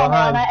I said from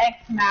Moana behind. X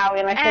Maui,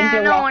 and I said And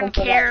you're no welcome one for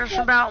that cares shit.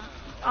 about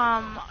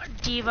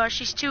Diva.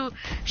 She's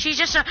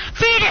just a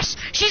fetus.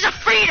 She's a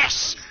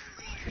fetus.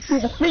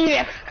 She's a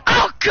fetus.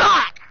 Oh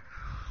God.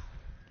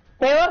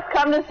 They will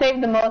come to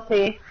save the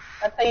Mosi.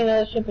 That's how you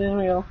know the ship is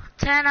real.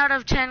 10 out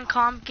of 10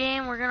 comp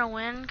game. We're gonna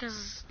win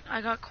because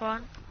I got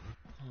quad.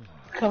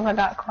 Cause I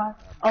got quad.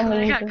 I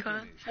Only got reason.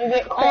 quad. You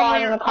get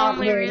quad in a comp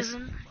Only game.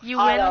 reason you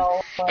I win.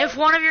 know, but If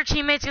one of your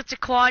teammates gets a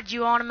quad,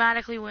 you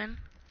automatically win.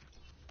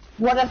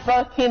 what if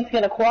both teams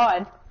get a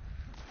quad?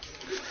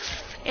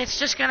 It's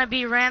just gonna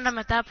be random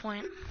at that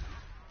point.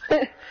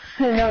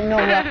 no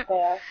left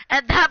there.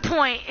 At that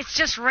point, it's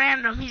just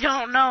random. You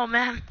don't know,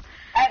 man.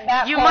 At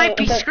that You point, might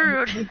be the-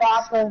 screwed. The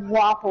boss of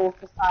waffles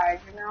decide,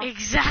 you know?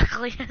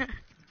 Exactly.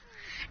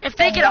 If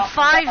they get a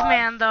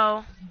 5-man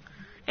though,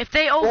 if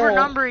they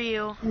overnumber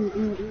you,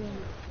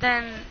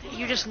 then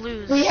you just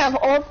lose. We have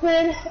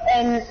ulted,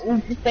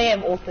 and they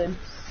have ulted.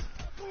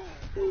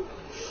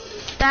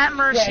 That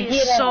Mercy Yeah,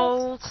 is get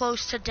so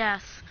close to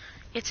death.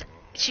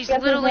 She's Get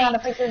this literally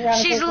round, pick this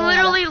round, pick this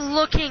round.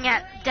 looking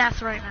at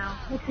death right now.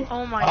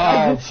 Oh my Oh,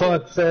 God.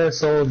 fuck that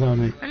sold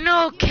on me.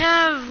 No,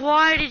 Kev,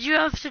 why did you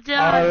have to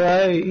die?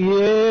 Alright,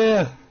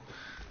 yeah.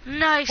 Kevin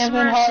Nice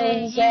Harlan's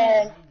Mercy.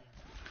 dead.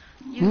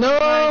 You No!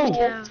 died, He was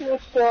Kev. too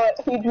short.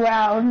 He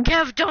drowned.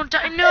 Kev, don't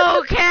die.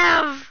 No,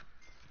 Kev.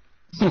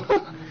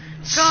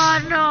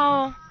 God,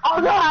 no.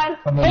 Oh God!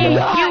 Come on, Oh, man.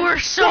 God. You were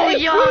so Hey,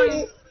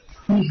 young.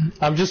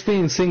 I'm just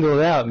being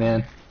singled out,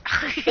 man.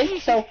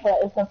 It's so fun.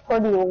 It's a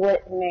pretty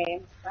lit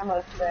name, I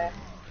must say.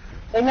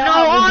 They know No,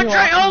 how to do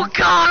Andre, it. oh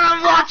God,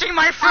 I'm watching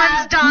my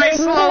friends die They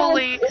knew how-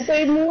 slowly.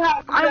 They knew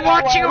how to do I'm it.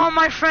 watching all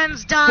my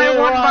friends die Stay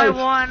one by alive.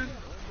 one.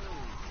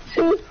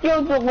 2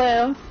 skills to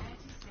live.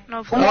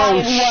 No, please. Oh,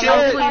 No,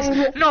 shit. please.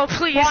 No,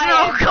 please. Why?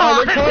 No,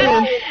 God. they're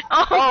coming.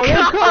 Oh, they're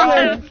God.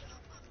 coming.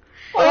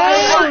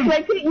 Oh,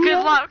 expecting you.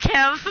 good luck,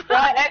 Kev.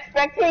 Right,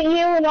 expecting you,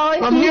 and all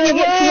I'm you here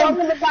get again. one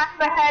in the back of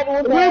the head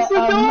with Where's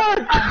the a,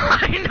 dog?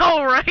 I know,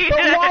 the right?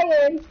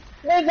 Lions.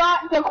 They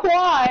got the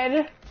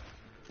quad.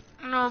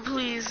 No,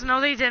 please. No,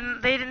 they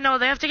didn't. They didn't know.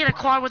 They have to get a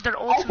quad with their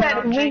ultimate, said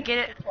Andre. we- Get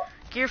it.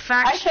 Get your I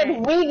facts said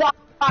straight. we got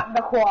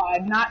the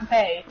quad, not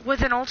they.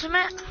 With an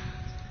ultimate?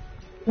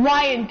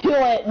 Ryan, do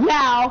it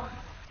now.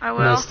 I will.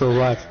 No, still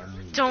alive.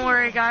 Don't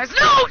worry, guys.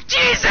 No,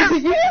 Jesus!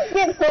 Did you just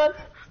get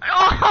hooked?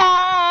 Oh,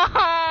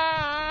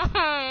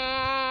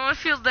 I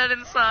feel dead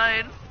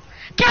inside.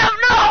 Kev,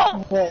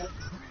 no!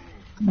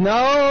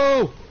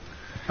 No!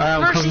 Alright,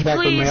 I'm Mercy, coming back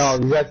please. with my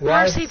all. You got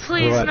live? Mercy,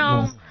 please, Or what?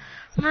 no.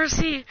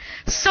 Mercy.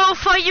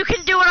 Sofa, you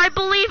can do it. I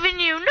believe in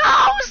you.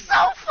 No,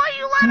 Sofa,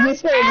 you let You us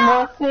said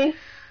down. Mercy.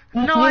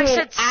 No, You I mean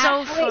said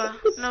Ashley? sofa.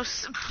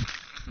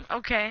 No,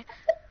 okay.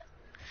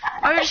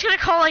 Are we just gonna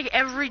call like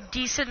every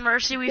decent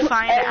Mercy we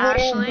find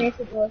Every Ashley?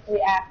 decent Mercy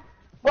Ashley.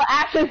 Well,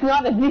 Ashley's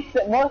not a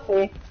decent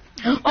Mercy.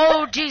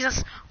 Oh,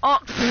 Jesus. Oh,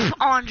 pff,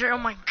 Andre, oh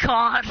my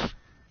God.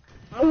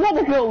 I'm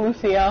gonna go,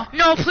 Lucio.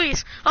 No,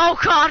 please. Oh,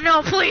 God,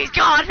 no, please.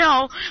 God,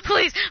 no.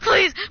 Please,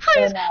 please,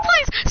 please, No.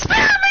 please.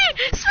 Spare me.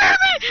 Spare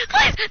me.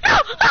 Please. No,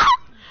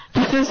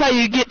 This is how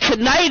you get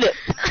tonight.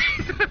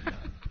 no.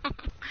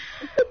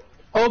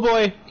 Oh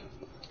boy.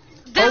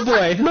 Oh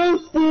boy.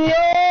 Lucio!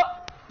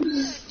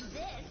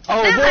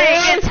 Oh This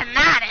ain't boy.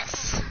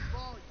 tinnitus.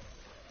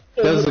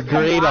 That was a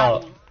great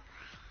ult.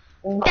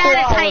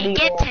 That is how you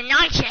get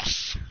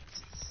tinnitus.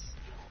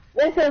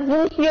 This is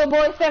Lucio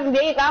Boy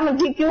 78. I'm gonna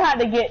teach you how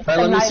to get Alright,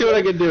 let me see what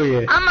I tinnitus. can do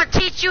here. I'm gonna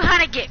teach you how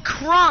to get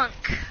crunk.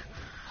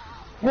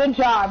 Good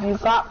job. You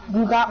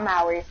got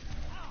Maui.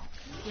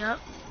 Yep.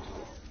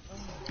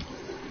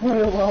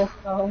 You're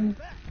welcome.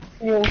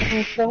 You're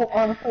so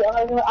honestly,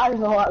 I don't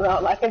know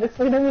about like it's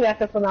to me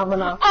that's a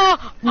phenomenon. Oh,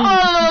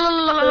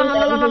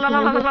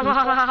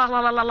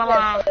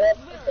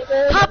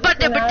 Hoppa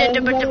dibba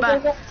dibba dibba.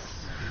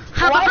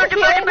 Hoppa Why does he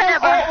dibba have dibba more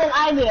dibba. than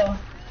I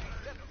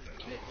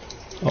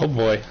do? Oh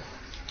boy.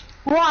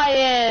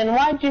 Ryan,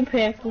 why'd you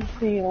pick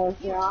Lucio?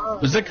 Yeah.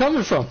 Where's it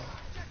coming from?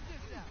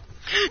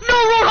 No,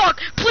 Roadhog!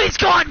 Please,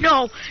 God,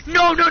 no!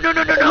 No, no, no,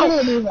 no, no,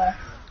 no!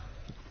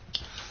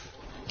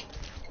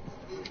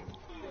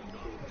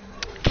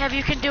 Kev,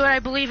 you can do it. I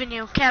believe in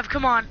you. Kev,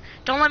 come on.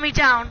 Don't let me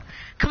down.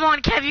 Come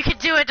on, Kev, you can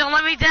do it. Don't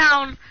let me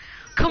down.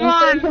 Come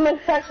on. Come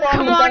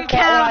on,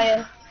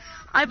 Kev.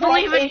 I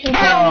believe in Asian Kev.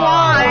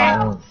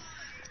 parents.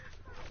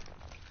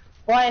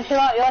 Why? Ryan, chill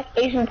out. You're like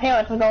Asian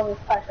parents with all this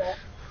pressure.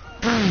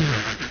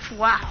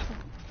 Wow.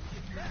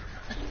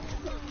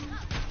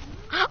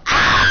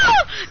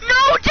 Oh!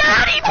 No,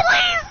 Daddy,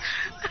 please!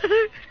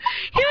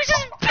 He was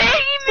just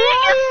banging me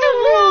against the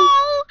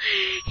wall!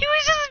 He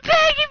was just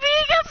banging me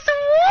against the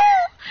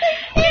wall!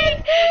 He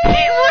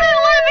wouldn't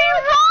let me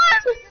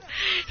run!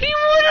 He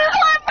wouldn't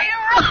let me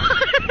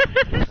run!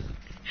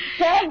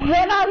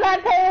 Get on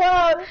that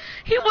payload!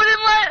 He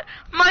wouldn't let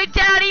my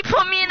daddy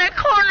put me in a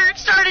corner and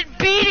started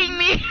beating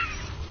me.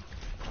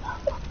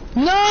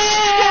 No!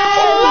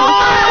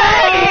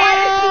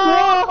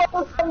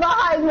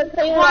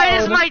 Why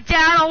does my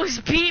dad always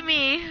beat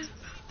me?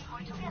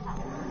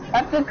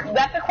 That's a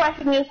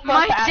question you're supposed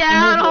My to ask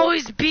dad me.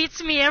 always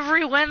beats me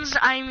every Wednesday.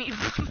 I mean,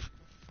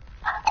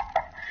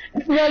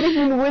 It's not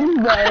even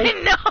Wednesday. I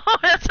know,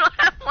 that's what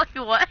I'm like,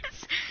 what?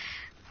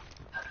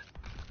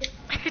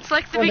 It's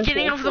like the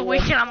beginning of the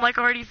week and I'm like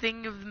already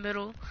thinking of the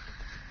middle.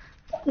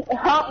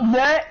 Hump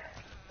dirt.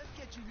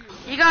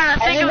 You gotta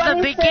think of the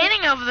Everybody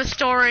beginning of the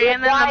story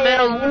and then the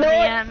middle and the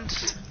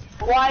end.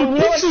 Why you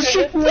know what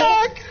triggers me?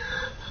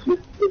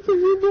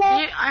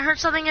 I heard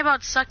something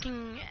about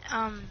sucking,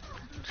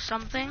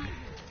 something.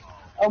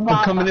 I'm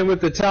coming in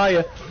with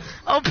Natalia.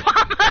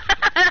 Obama!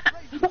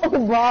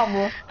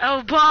 Obama.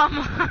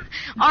 Obama.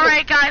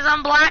 Alright guys,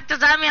 I'm black. Does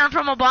that mean I'm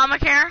from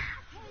Obamacare?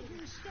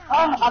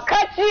 I'll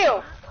cut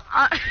you.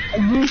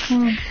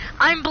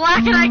 I'm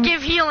black and I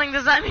give healing.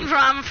 Does that mean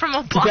I'm from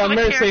Got Obamacare?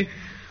 mercy.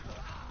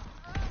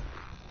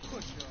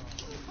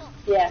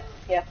 Yes,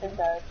 it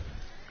does.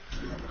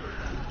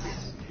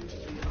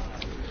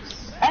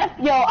 F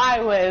yo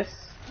Iris.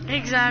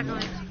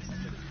 Exactly.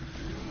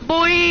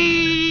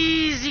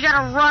 Boys, you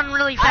gotta run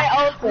really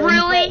fast.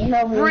 Really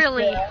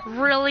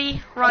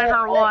run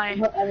her. Why?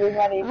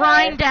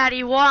 Ryan,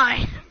 Daddy,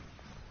 why?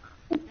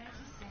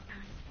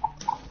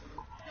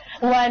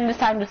 When it's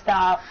time to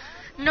stop.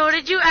 No,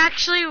 did you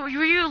actually? Were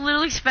you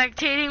literally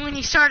spectating when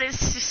you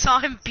saw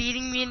him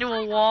beating me into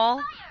a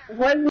wall?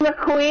 With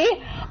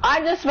McQueen,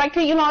 I just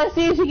spectate, you know, as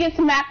soon as she gets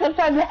smacked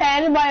upside the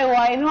head by a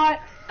white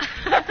knot,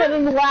 instead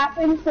of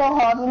laughing so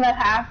hard when that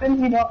happens,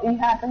 you don't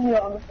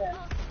understand.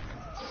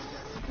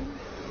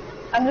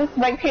 I'm just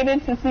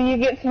spectating to see you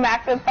get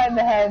smacked upside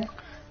the head,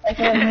 like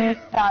an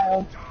abused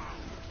child.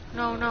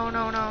 No.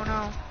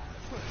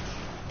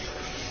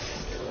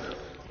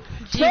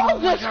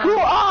 Don't just screw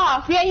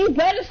off! Yeah, you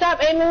better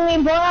stop aiming me,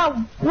 bro.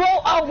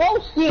 I'll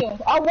roast you.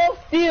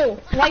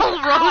 Like I'll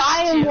how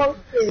I am roast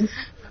roasted.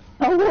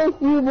 I'll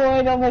roast you,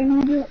 boy. Don't make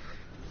me do it.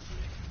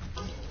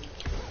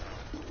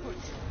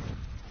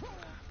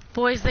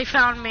 Boys, they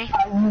found me.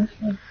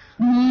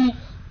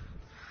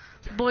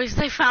 Boys,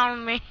 they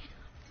found me.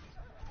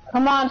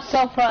 Come on,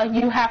 Sofa.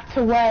 You have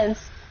to res.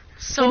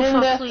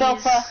 Sofa, please.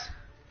 Sofa.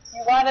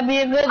 You gotta be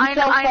a good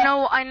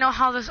Sofa. I know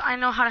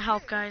how to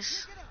help,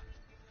 guys.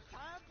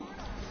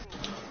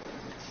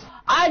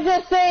 I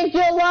just saved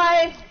your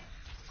life.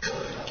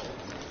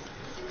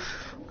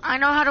 I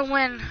know how to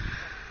win.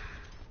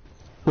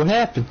 What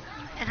happened?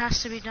 It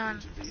has to be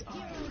done.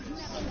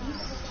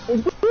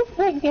 Did you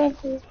forget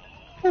it?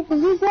 Did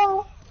you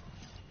go?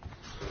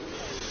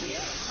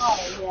 Oh,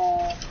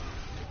 yeah.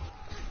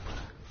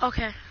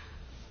 Okay.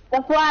 The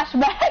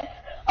flashback.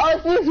 Oh,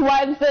 it's just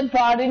one said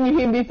part and you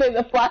hear me say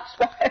the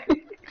flashback.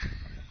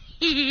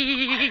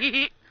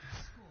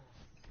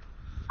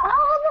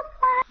 Oh, the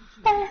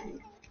flashback.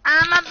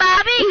 I'm a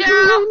Barbie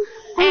girl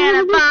in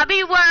a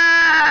Barbie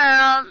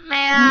world.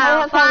 Man,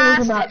 that song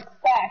was about sex,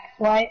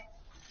 right?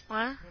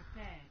 What?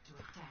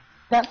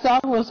 That song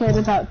was made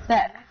about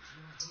sex.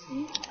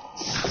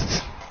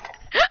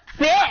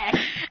 Sex!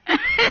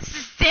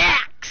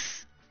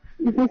 Sex!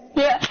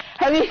 Yeah.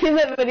 Have you seen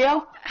that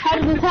video? How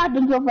did this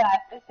happen so fast?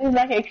 It seems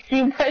like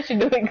extreme pressure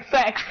doing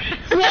sex.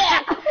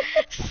 Sex!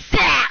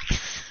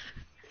 Sex!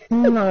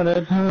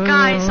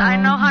 Guys, I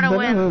know how to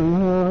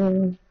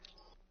win.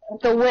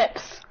 The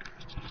whips.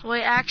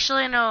 Wait,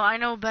 actually, no, I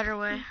know a better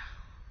way.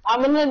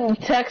 I'm gonna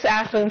text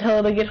Ashley and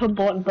tell her to get her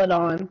butt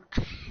on.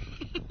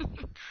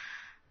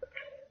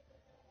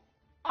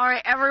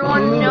 Alright,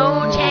 everyone,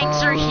 no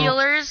tanks or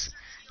healers,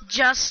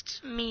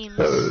 just memes.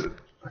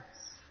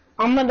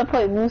 I'm gonna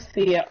play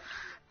Lucio.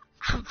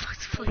 I'm about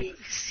to play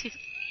Lucio.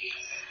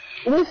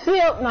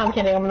 Lucio? No, I'm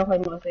kidding, I'm gonna play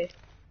Lucy.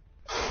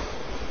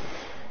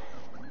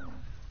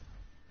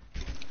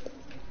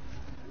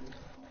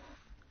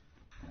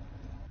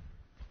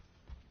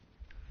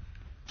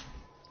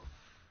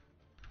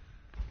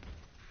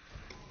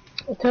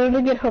 Tell her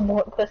to get her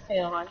pussy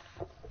on.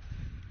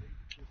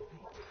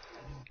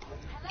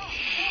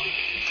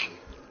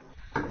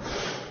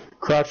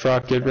 Crotch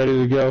rocket, ready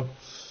to go.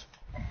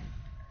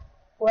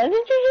 What did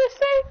you just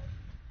say?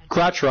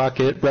 Crotch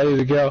rocket, ready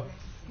to go.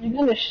 You're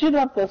gonna shoot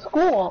up the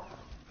school.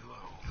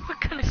 We're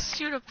gonna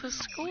shoot up the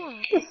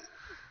school.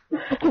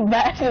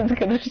 Bastion's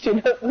gonna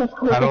shoot up the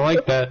school. I don't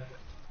like that.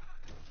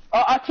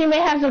 Oh, our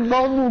teammate has a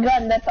golden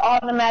gun. That's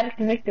automatic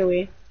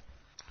victory.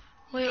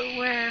 Wait,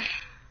 where?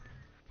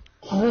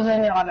 Who's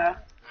in the honor?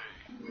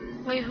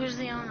 Wait, who's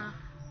the Ana?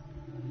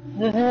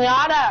 Who's in the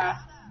honor?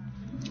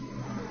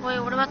 Wait,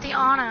 what about the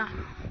Ana?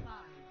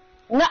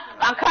 No,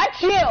 I'll cut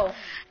you.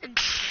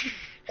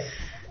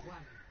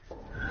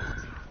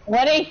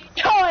 What are you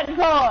doing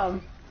for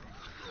him?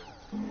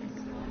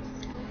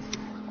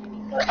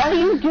 What are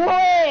you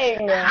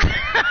doing?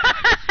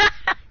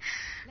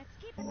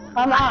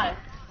 Come on.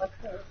 Let's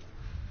go.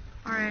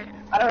 Alright.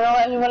 I don't know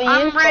what anybody is.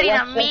 I'm ready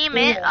but to let's just meme do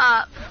it it.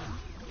 up.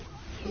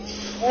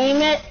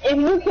 Meme it. If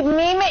you can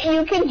meme it,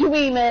 you can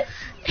dream it.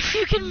 If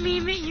you can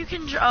meme it, you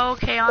can. Oh,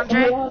 okay,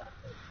 Andre.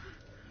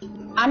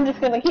 I'm just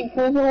gonna keep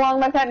cruising along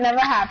like that never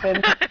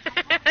happened.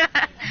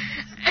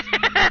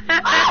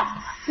 Ah!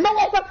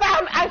 Melissa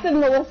found. I said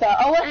Melissa.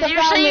 Alyssa Did you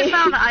found say me. you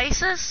found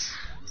ISIS?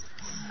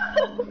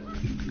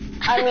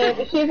 I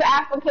mean, she's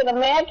African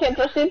American,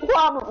 so she's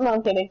probably. No,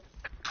 I'm kidding.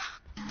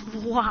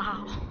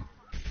 Wow.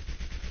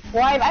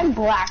 Right, I'm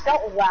black.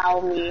 Don't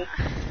wow me.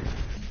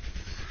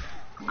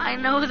 I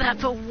know that,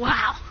 but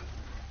wow.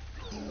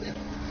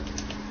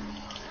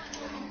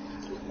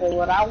 Say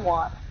what I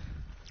want.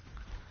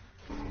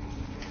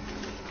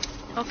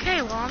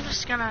 Okay, well I'm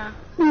just gonna.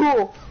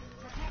 Ooh.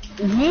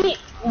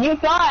 You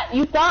thought,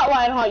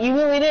 Lionheart, you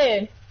really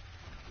did.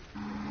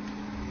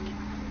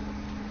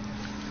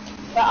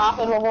 That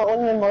often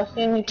when the most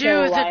you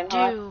Do the Lionheart.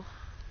 do.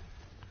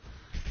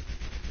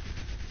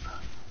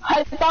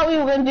 I thought we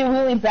were gonna do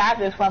really bad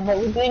this one, but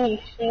we're doing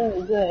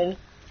extremely good.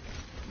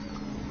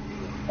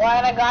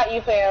 Ryan, I got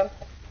you, fam.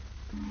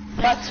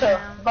 Buster.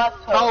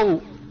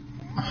 Oh!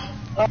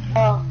 A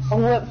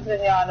whip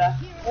pinata.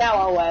 Now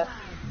I'll whip.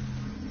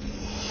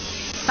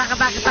 Back.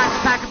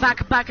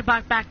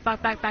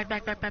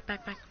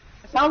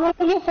 Sounds like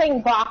you're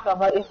saying baka,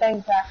 but you're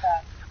saying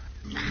baka.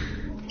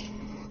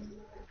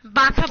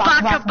 Baka.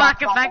 Baka.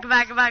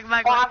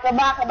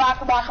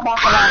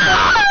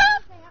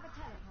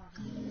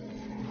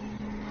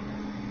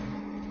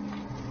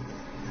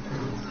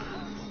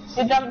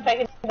 Good job of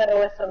taking better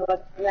wisdom,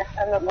 but next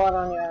time I'm going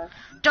on your...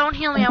 Don't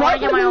heal me, I wanna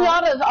get my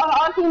ult.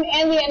 Our team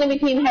and the enemy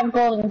team have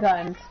golden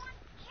guns.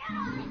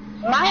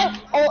 My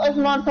ult is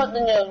more important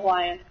than yours,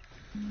 Lion.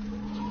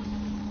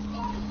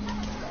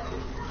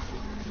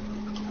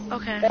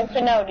 Okay. Good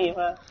to know,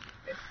 Diva.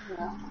 Good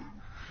to know.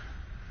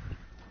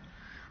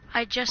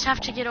 I just have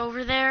to get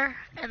over there,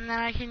 and then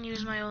I can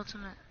use my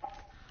ultimate.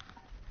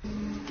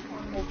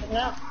 Good to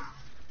know.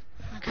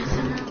 Good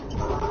to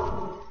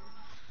know.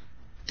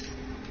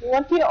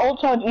 What's your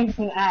ult charge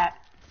even at?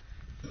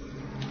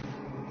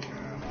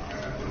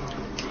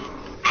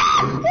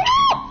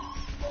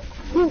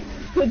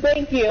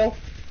 Thank you.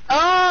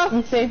 Oh,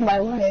 you saved my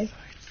life.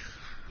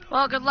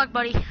 Well, good luck,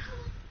 buddy.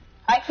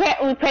 I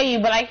can't repay you,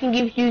 but I can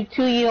give you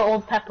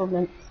 2-year-old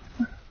peppermints.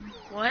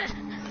 What?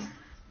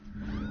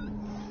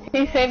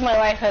 He saved my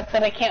life. I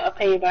said I can't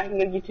repay you, but I can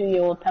give you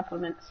 2-year-old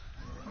peppermints.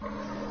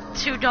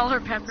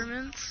 $2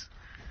 peppermints?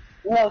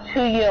 No,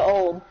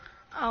 2-year-old.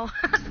 Oh.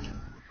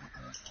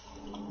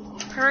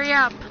 Hurry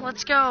up.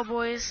 Let's go,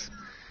 boys.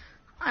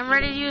 I'm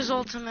ready to use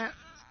ultimate.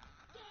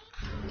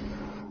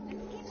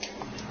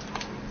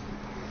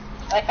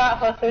 I thought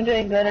first we were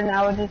doing good, and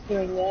now we're just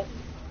doing this.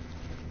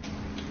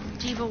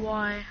 Diva,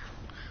 why?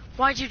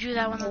 Why'd you do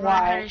that when the Why?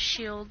 Ryan had his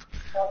shield?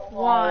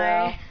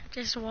 Why?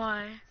 Just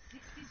why?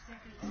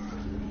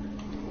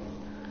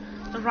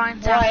 The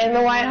Ryan's Why? after And the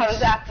me, Ryan boys.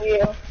 is after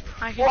you.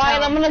 I can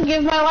Ryan, tell. I'm gonna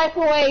give my life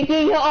away. Do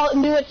your ult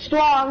and do it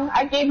strong.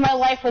 I gave my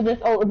life for this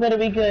ult. It better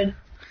be good.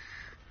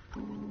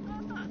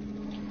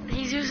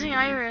 He's using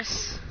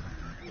Iris.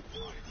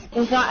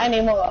 It's not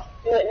anymore.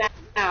 Do it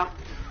now.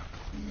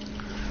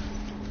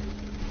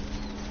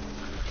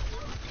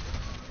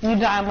 You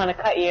die, I'm gonna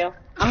cut you.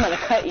 I'm gonna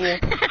cut you.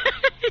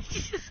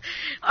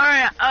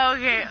 Alright,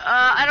 okay.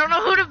 I don't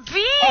know who to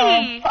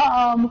be!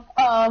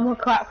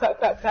 Clap.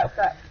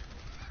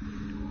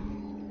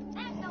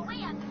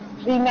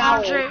 Be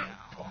Maui.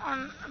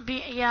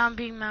 Andre, yeah, I'm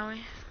being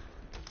Maui.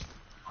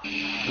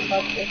 It's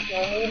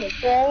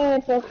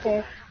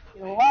okay.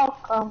 You're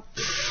welcome.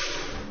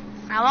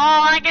 Now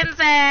all I can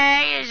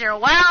say is you're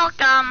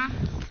welcome.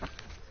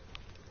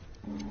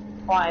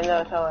 Why,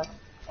 no, tell us.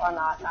 Or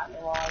not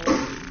anymore.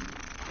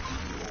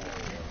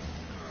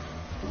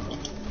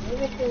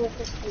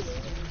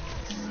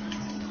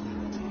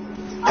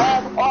 I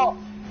have ult.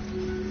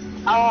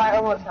 Oh, I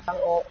almost have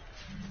ult.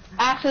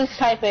 Ash is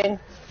typing.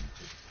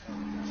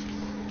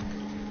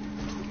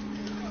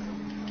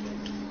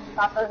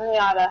 Papa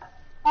Zenyatta.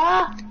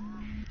 Ah!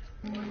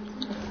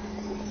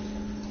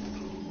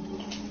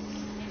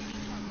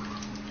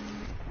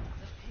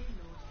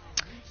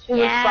 She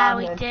Yeah,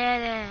 we responded.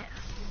 did it.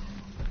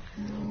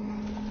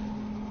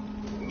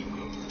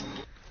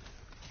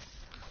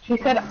 She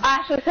said,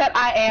 Ashley said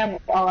I am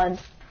on.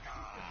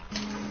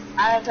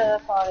 I said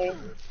a party.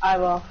 I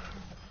will.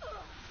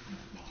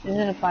 Is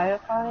it a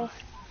private party?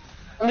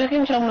 I'm just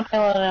gonna show them the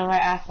pillow and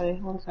right after.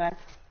 One sec.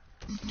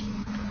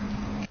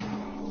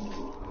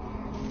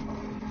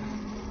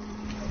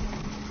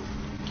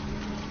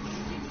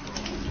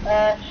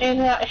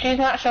 She's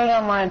not showing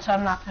online, so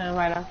I'm not gonna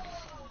invite her.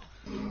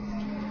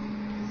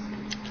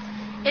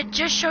 It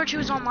just showed she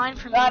was online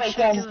for me. Got it,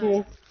 Should I do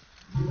Kenzie.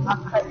 I'll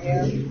cut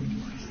you.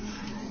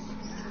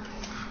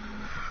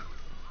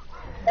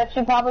 That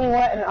she probably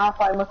went in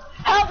offline mode.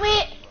 Help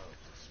me!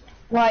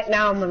 Right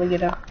now I'm gonna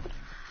get her.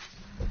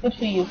 Good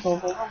for you,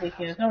 Fogo. Nobody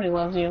cares. Nobody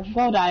loves you.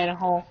 Go die in a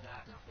hole.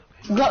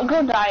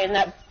 Go die in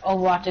that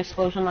Overwatch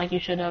explosion like you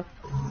should have.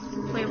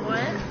 Wait,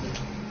 what?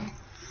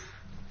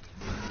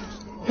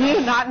 Do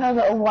you not know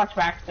the Overwatch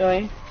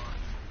backstory?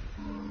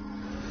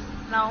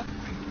 No.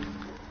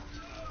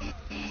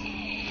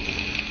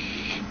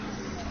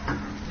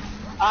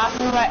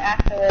 Awesome right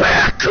after this.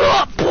 Back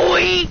up,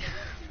 boy!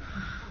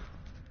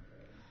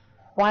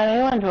 Why are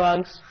you on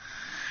drugs?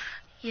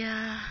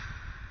 Yeah.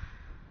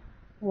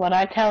 What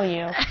I tell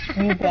you,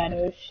 you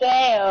better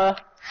share.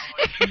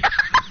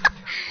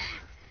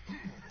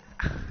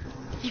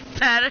 You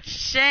better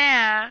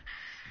share.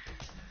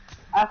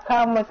 I've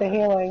come with the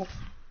healing.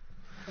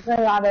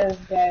 Zenyatta is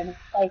dead,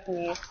 like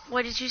me.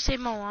 What did you say?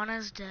 Moana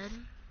is dead?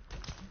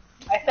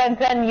 I said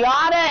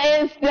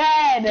Zenyatta is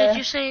dead! Did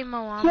you say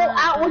Moana Chill is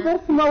out dead? with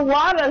this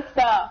Moana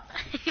stuff!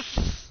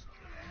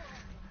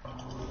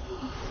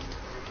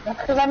 That's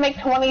because I make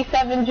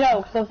 27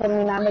 jokes, doesn't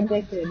mean I'm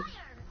addicted.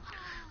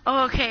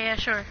 Oh, okay, yeah,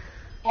 sure.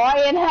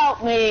 Ryan,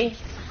 help me!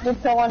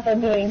 With the ones are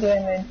doing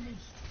damage.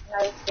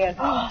 I'm scared.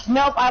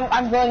 Nope,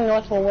 I'm going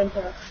north for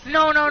winter.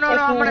 No, I'm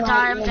gonna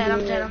die. I'm If dead, you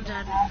I'm dead, I'm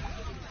dead.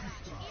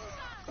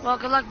 Well,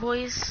 good luck,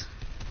 boys.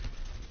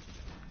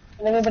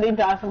 If anybody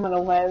dies, I'm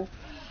gonna win.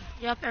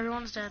 Yep,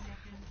 everyone's dead.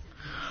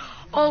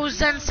 Oh,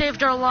 Zen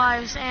saved our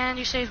lives, and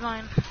you saved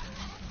mine.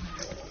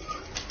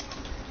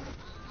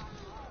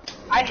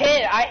 I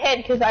hid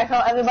because I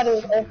thought everybody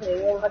was opening.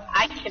 It was like,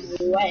 I can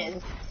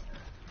win.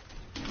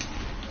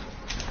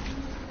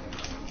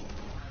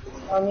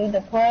 Don't need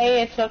to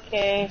play, it's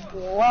okay.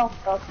 You're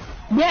welcome.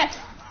 Yes!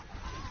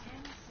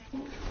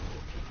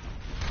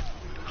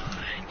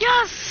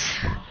 Yes!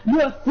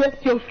 Yes.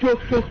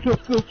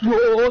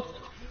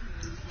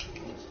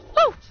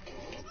 Woo!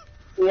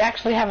 We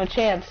actually have a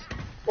chance.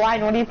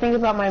 Ryan, what do you think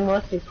about my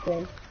Mercy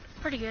skin?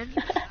 Pretty good.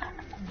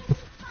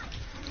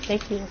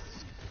 Thank you.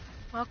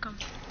 Welcome,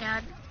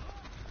 Dad.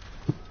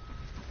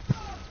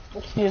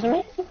 Excuse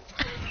me?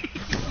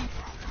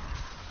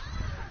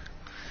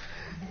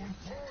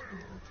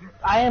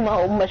 I am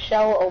a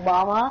Michelle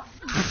Obama.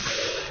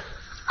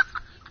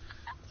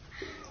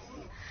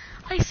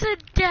 I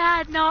said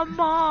Dad, not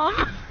Mom.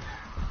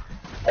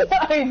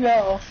 I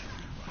know.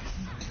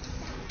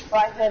 Oh,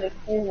 I said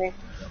excuse me.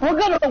 We're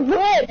gonna win!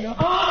 Win!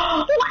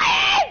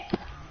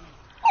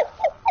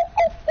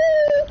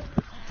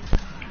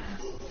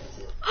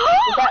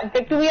 Is that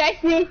victory I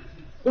see?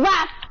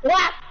 Laugh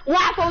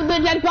over the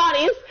dead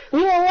bodies! You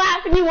will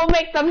laugh and you will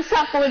make them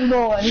suffer and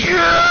mourn.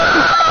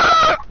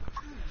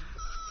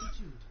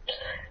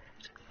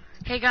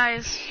 Hey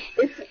guys,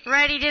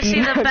 ready to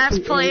see the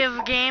best play of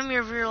a game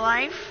of your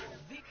life?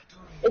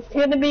 It's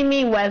gonna be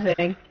me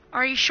wezzing.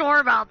 Are you sure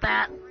about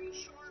that?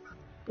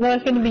 No,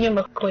 it's gonna be a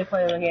McCoy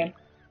player of the game.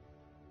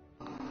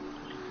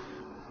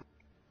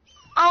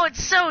 Oh,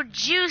 it's so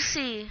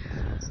juicy.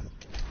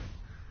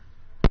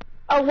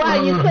 Oh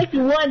wow, you clicked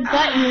one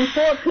button and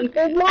 4 people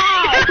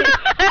died!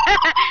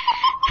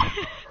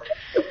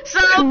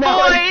 So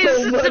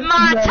boys, it's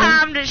my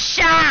time to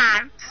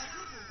shine.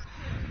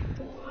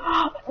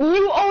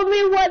 You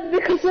only won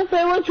because the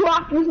famous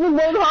rock was the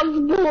Roadhog's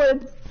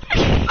bullets.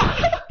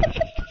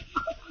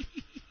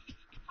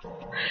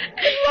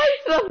 It's my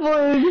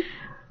suffering.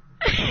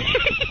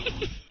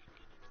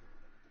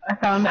 I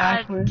found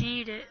Ashley. I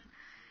need it.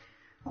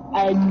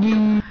 I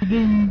need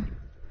it.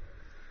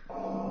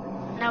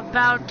 Now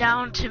bow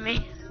down to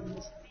me.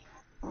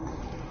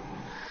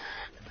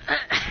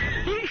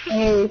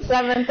 Hey,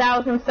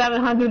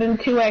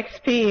 7,702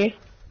 XP.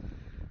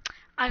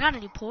 I got a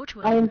new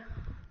portrait.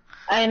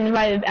 I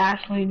invited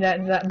Ashley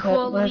that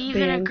Cool, bolt leave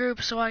in a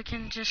group so I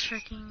can just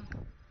freaking...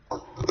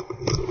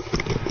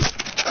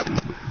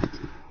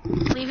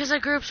 Leave as a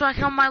group so I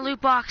can open my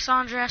loot box,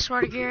 Andre, I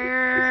swear to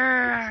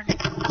God.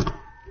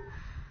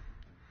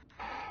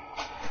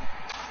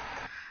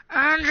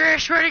 Andre, I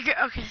swear to God.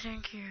 Okay,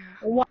 thank you.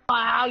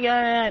 Wow,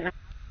 yeah.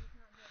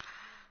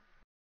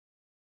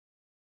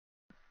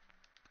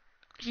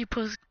 You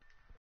pussy.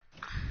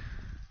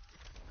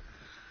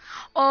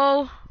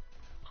 Oh.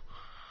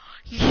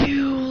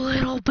 You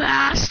little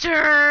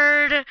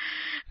bastard! No!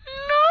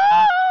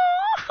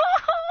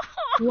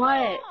 What?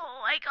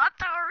 I got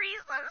the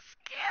Risa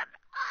skin.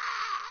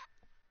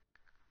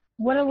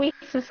 What a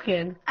Risa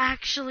skin?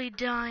 Actually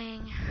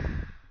dying.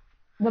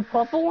 The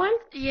purple one?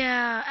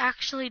 Yeah,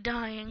 actually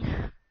dying.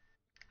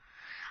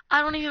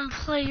 I don't even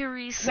play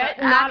Risa. That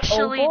not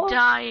Actually over?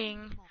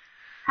 dying.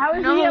 How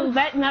is No. the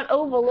event not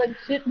over?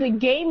 Legit, the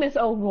game is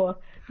over.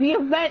 The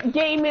event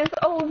game is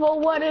over.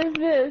 What is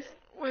this?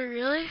 Wait,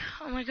 really?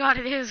 Oh my god,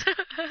 it is.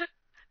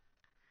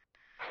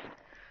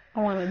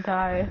 I want to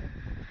die.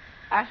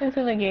 Ashley's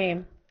in the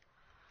game.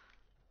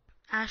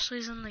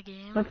 Ashley's in the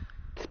game? Let's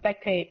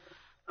spectate.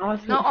 I want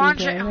to see No, what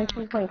she's Andre- doing. I think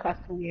oh she's playing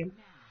custom game.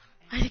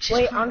 I think she's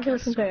Wait, playing Andre,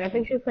 custom. I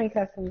think she's playing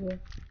custom game.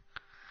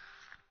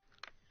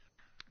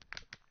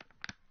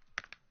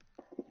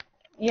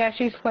 Yeah,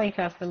 she's playing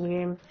custom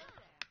game.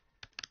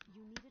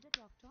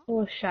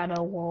 Oh,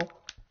 Shadow Wolf.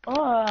 Oh,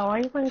 why are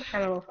you playing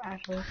Shadow Wolf,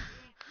 Ashley?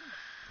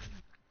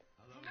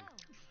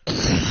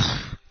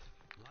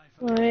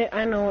 Wait,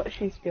 I know what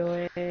she's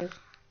doing.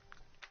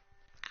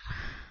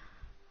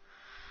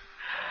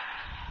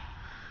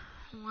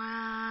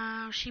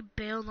 Wow, she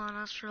bailed on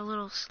us for a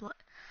little slut.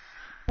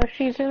 But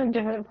she's in a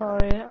different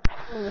party.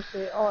 Let me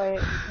see. Oh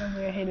wait,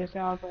 maybe I hate this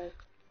outfit.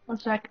 One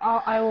sec.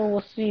 I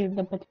will see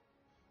the.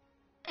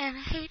 And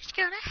the haters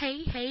gonna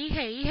hate, hate,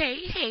 hate,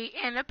 hate, hate.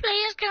 And the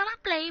players gonna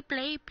play,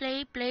 play,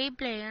 play, play,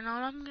 play. And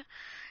all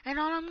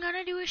I'm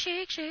gonna do is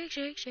shake, shake,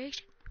 shake, shake,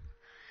 shake.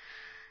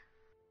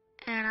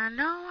 And I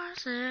know I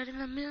said it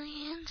a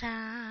million times,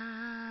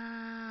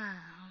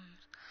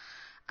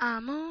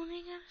 I'm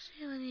only gonna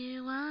stay with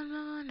you one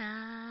more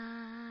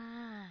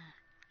night.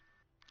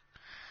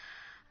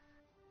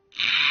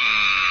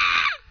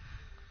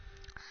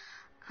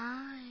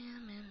 I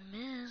am in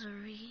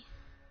misery.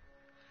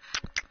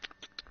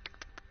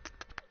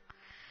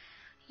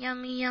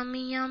 Yummy,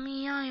 yummy,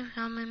 yummy, I've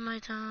come in my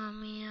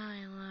tummy,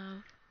 I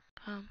love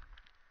come.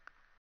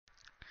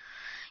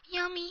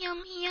 Yummy,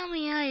 yummy,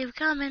 yummy, I've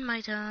come in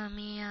my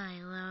tummy,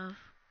 I love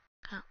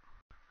come.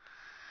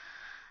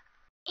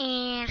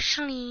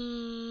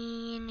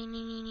 Ashley,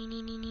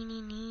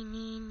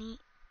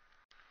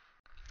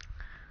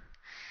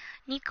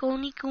 Nico,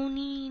 Nico,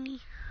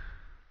 Nini.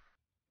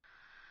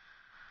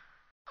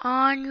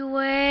 On your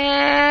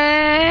way.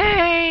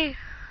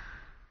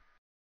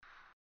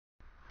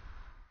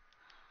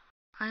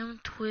 I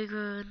am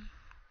triggered.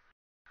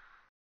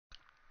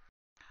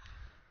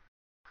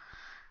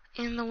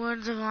 In the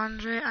words of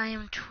Andre, I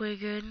am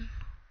triggered.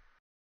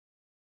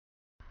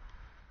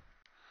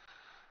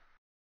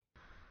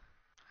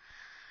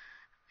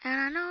 And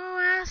I know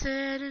I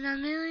said it a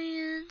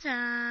million times,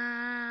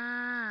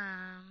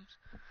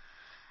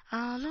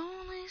 I'll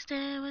only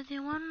stay with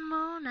you one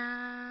more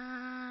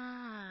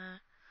night.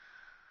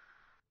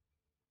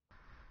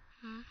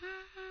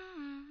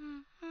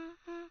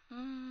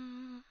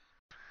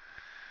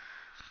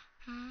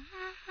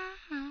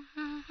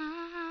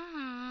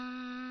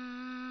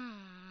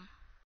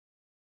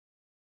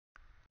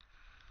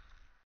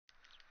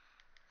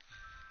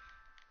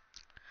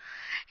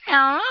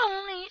 I'll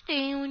only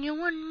stay with you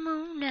one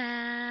more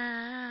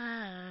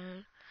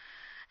night.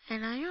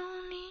 And I'll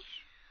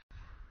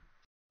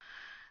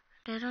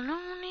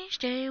only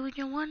stay with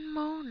you one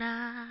more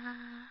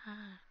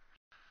night.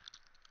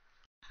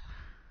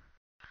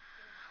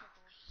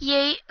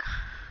 Yay.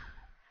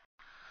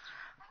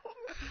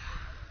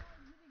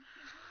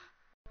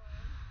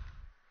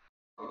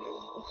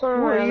 Who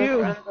are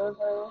you?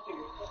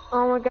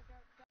 Oh my god.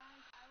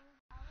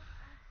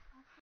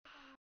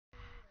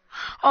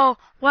 Oh,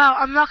 wow,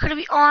 I'm not gonna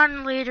be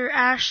on later,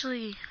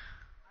 Ashley.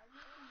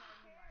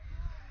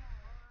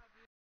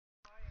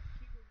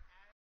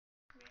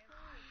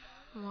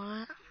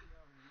 What?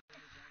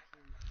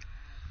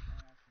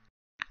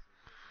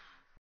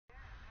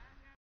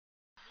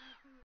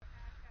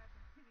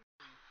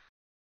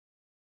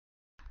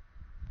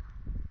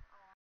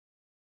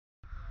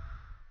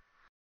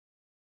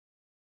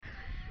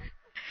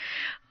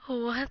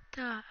 What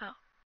the hell?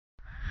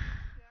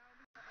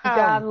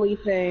 Godly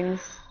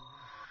things.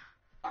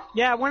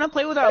 Yeah, I want to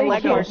play with our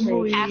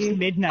Legos past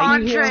midnight.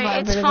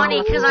 Andre, it's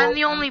funny because I'm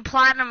the only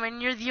platinum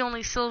and you're the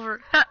only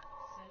silver.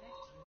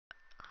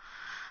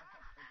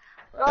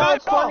 Oh,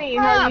 it's funny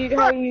how you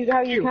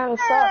kind of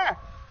suck.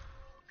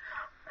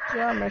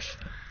 Skirmish.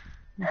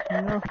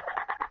 No.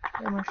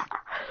 Skirmish.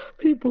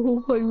 People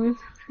who play with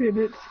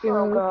Spinach.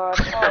 Oh god.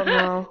 Oh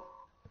no.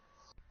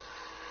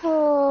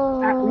 Oh.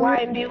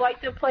 Ryan, do you like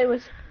to play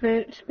with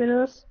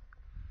spinners?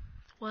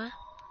 What?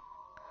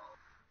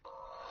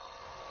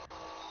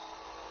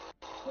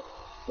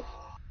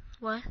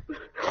 What?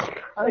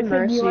 Our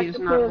Mercy is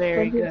not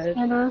very good.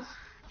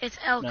 It's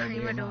El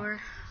Cremador.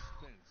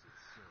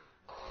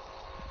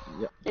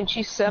 And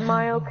she's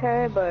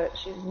semi-okay, but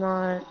she's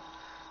not,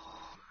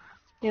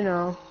 you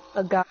know,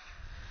 a guy.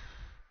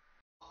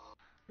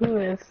 Who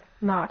is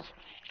not?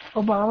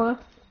 Obama?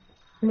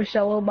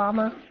 Michelle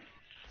Obama?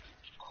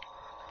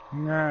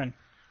 None.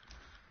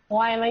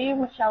 Why are you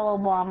Michelle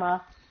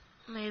Obama?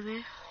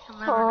 Maybe. You'll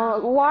never know.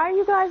 Why are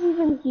you guys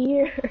even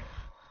here?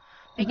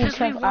 Because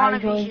we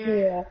want to be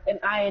here. And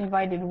I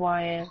invited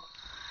Ryan.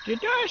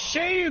 Did I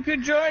say you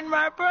could join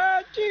my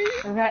party?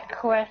 That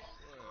question.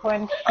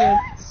 You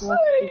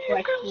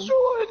could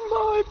join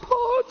my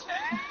party.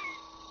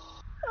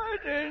 I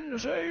didn't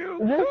say you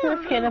could.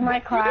 This kid in my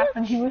class,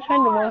 and he was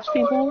trying to roast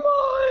people.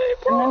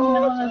 And then in the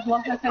middle of his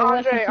lunch, I said,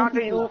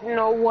 Andre,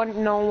 no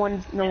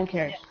one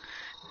cares.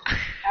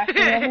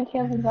 Actually, no one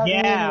cares about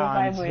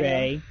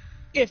Andre.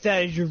 If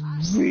that is your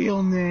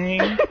real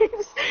name.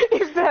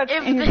 if that's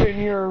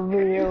even your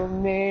real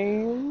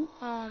name.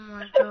 Oh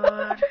my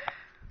god.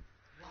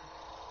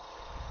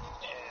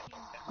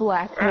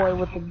 Black boy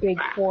with the big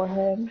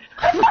forehead.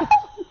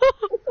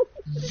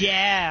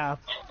 Yeah.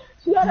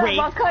 Shut up, Great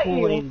I'll cut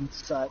you. and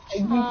such.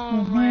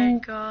 Oh my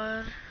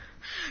god.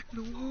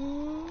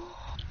 No.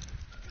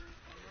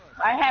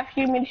 I have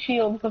human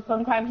shields, but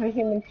sometimes the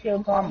human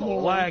shields aren't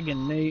human.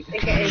 Lagging, Nate. I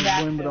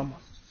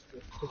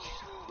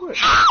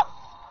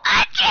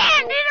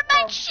can't hit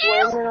my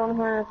shield! Blame it on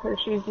her, because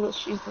she's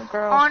the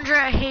girl. Andre,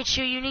 I hate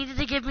you. You needed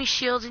to give me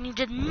shields and you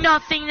did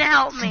nothing to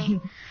help me.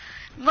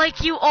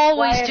 Like you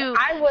always do.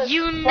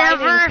 You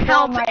never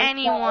help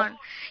anyone.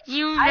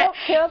 I don't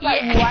care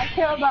about you, I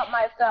care about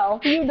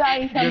myself. You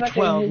dying comes back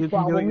to you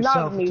problem,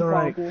 not me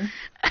problem.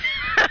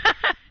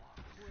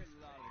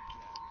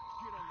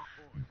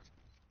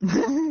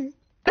 When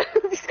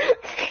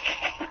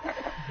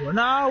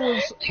I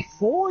was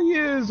 4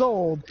 years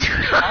old,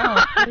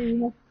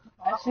 Actually,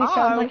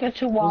 sounds like a was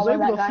chihuahua able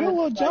that to got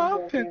fill a his jar blood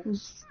of broken.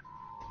 pickles.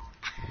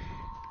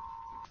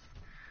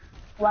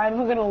 Ryan,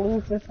 we're gonna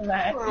lose this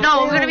match.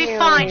 No, we're gonna be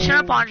fine. Shut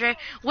up, Andre.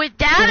 With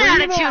that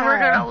 3.5. attitude, we're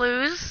gonna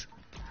lose.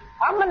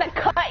 I'm gonna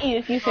cut you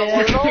if you say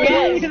that.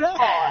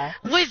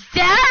 3.5. With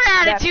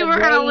that That's attitude, a we're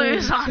gonna great-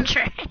 lose,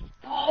 Andre.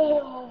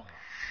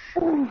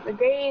 The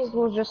gaze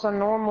was just a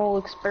normal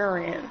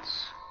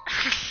experience.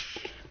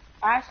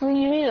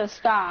 Actually, you need to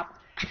stop.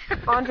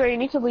 Andre, you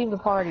need to leave the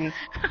party.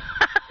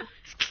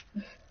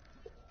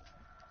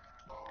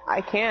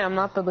 I can't, I'm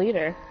not the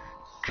leader.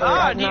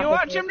 Oh, do you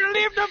want him to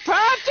leave the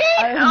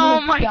party?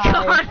 Oh my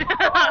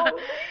god.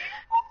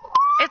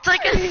 It's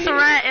like a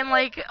threat in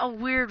like a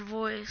weird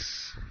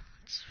voice.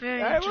 It's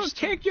very I will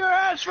interesting. kick your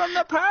ass from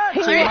the party,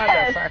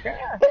 Yes. motherfucker.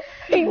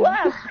 He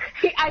left.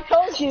 I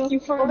told you. You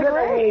from we're the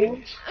gonna grave.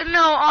 leave.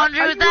 No,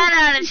 Andre, with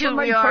that attitude,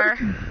 my we are.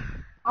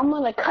 I'm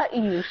gonna cut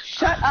you.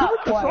 Shut up,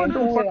 What the fuck? Ryan.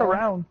 Don't fuck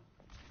around.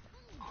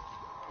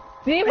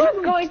 See what's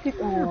going to.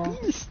 Oh,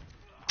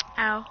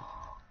 Ow.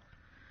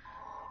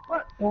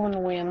 going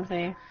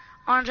Whamsy.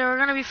 Andre, we're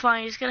gonna be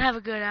fine. He's gonna have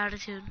a good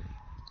attitude.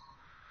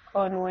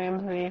 Going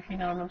Whamsy, if you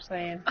know what I'm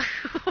saying.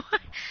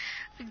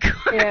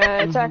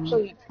 Yeah, it's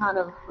actually kind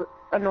of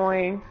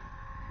annoying,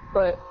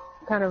 but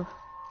kind of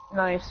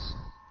nice.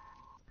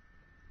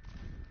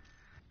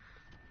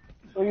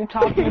 Were you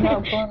talking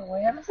about going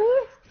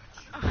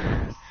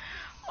Whamsy?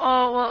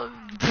 Oh, well.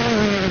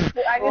 I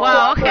just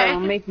Wow, thought okay. It'll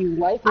make you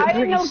like it I didn't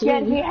pretty know soon.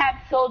 Genji had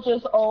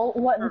soldiers old.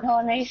 What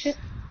intonation?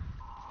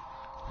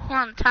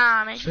 One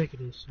time.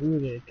 Swiggity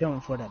swooty,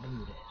 coming for that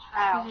booty.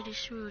 Ow. Shwoody,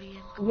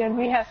 shwoody.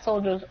 Genji has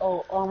soldiers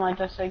old. Oh my,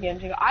 just say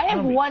Genji. I have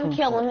I'll be one cool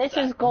kill for and this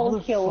that is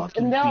gold kills,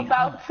 and they're motherfucking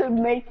about to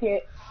make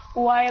it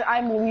while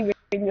I'm leaving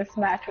this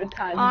match with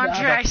time.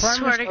 Andre, I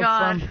swear to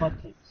God.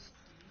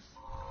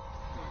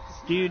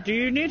 Do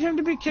you need him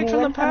to be kicked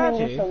from the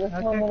party?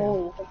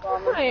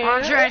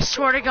 Andre, I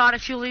swear to God,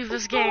 if you leave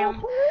this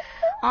game.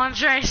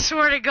 Andre, I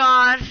swear to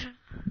God.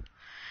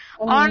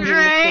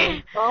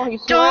 Andre, Oh,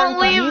 he's don't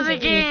swearing leave the to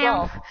game.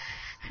 himself.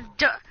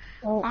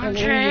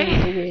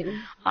 Andre,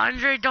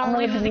 Andre, don't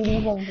leave the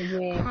game.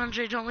 game.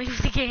 Andre, don't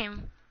leave the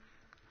game.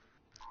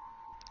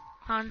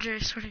 Andre, I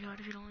swear to God,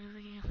 if you don't leave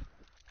the game.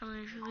 I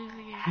mean, if you leave the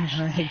game.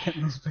 I ain't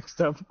getting this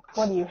mixed up.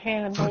 What are you,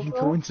 Hannah Fucking Baker?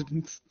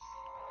 coincidence.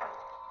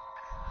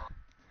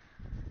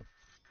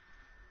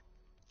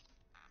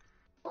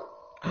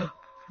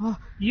 Oh,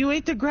 you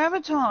ate the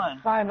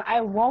graviton. Fine,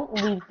 I won't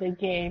leave the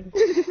game.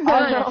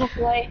 I'll just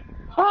play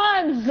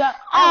Hansa.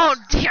 Oh,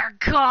 dear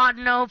God,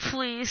 no,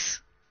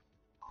 please.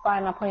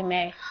 Fine, I'll play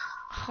May.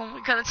 Oh my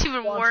God, that's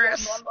even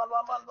worse.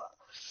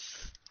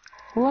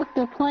 Look,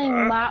 they're playing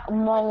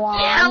Moana.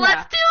 Yeah,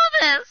 let's do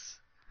this.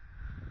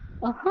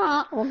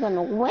 We're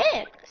gonna win.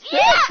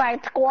 Yeah. Suicide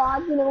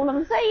Squad, you know what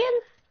I'm saying?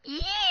 Yeah.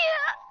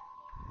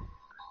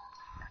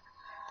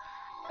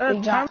 We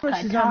got Thomas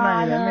is on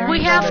Katana. We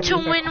We have got to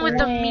win with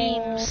the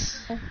Queen.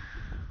 memes.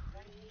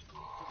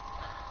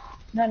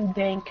 Then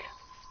Dink.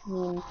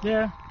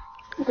 Yeah.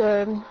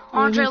 Good.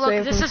 Andre, He look,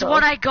 saved this is himself.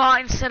 what I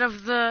got instead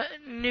of the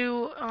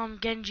new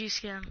Genji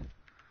skin.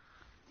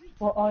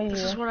 What are you?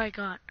 This is what I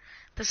got.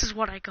 This is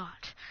what I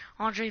got.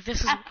 Andre,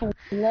 this is That's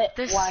lit,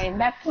 this- Ryan.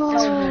 That's so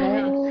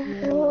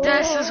lit.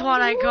 this is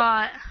what I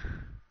got.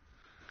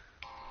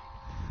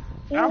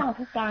 Yeah,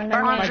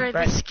 Andre,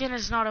 the skin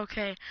is not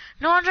okay.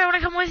 No, Andre, I want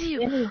to come with It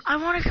you. is I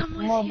want to come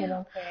with more you. than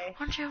okay.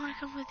 Andre, I want to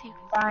come with you.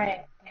 Fine.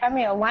 Come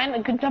here,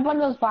 line. Jump on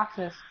those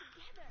boxes.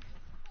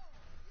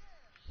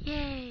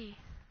 Yay.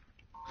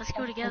 Let's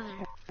go together.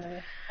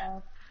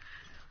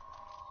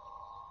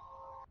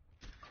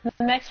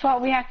 The next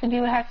spot we have to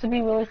do has to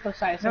be really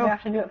precise. So No. we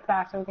have to do it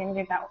fast so we can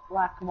get that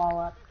last ball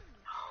up.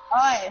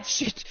 Alright,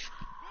 Shit.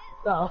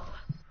 go.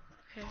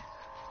 Okay.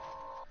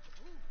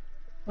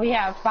 We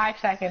have 5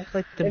 seconds.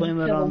 Like to blame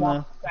it on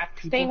the back.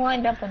 people. Stay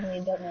lined up with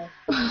me, don't move.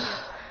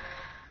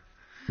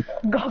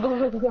 Go,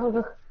 go, go, go,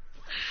 go.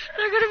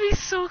 They're gonna be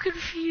so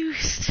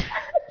confused.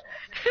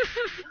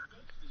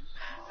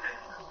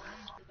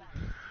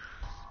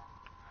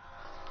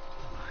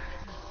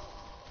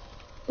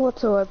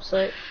 What's the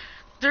website?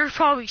 They're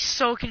probably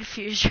so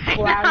confused right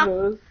now.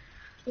 Flaggers.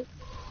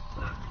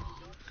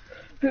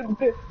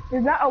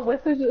 Is that a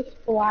wizard just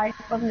fly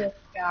from the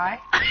sky?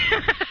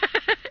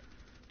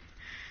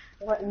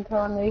 What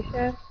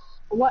intonation?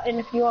 What, and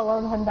if you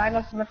alone had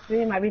died from the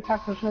stream, might be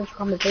talking to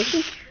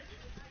conversation?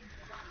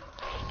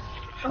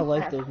 I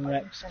like those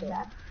wrecks.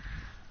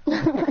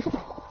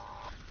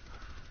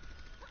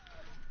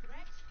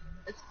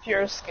 It's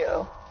pure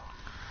skill.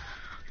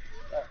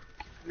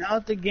 Now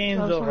that the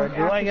game's So over, someone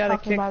do I actually gotta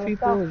talking kick about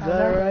people? Is itself,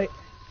 that huh? right?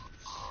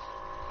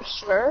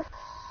 Sure.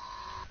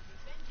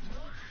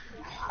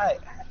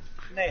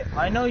 Nate,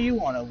 I know you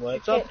wanna, but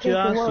it's up to you,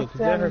 honestly, because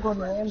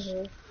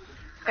they're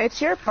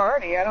It's your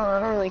party. I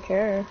don't really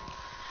care.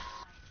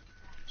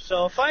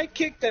 So if I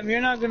kick them, you're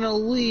not gonna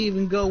leave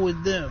and go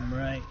with them,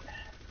 right?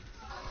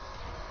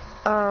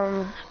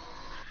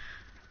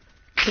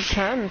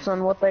 Depends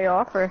on what they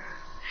offer.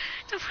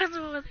 Depends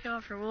on what they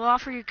offer. We'll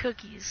offer you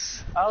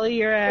cookies. I'll eat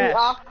your We ass.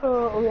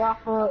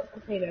 offer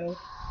potatoes.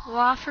 We'll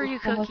offer you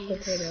How much cookies.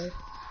 potatoes?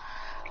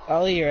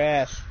 I'll eat your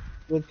ass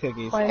with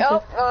cookies.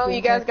 Oh,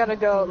 you guys gotta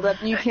go.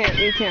 You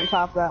can't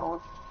top that one.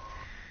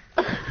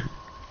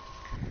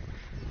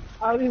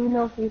 I don't even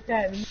know if we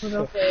said. But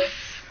okay.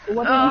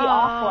 What did we Oh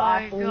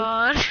offer, my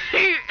god.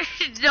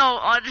 No,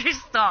 Andre,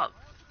 stop.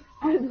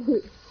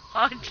 Ashley?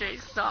 Andre,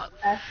 stop.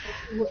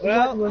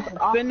 Well, what was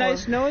it's been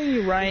nice knowing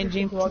you, Ryan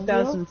James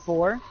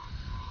 2004.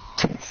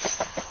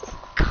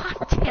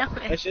 God damn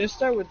I it. should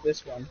start with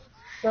this one.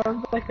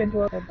 Sounds like a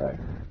doorbell.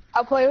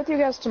 I'll play with you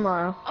guys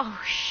tomorrow.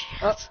 Oh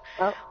shit.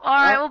 Oh,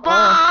 Alright, well,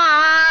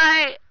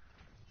 bye!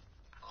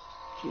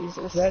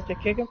 Jesus. Do I have to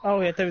kick him? Oh,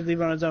 we have to leave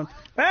him on his own.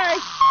 Bye!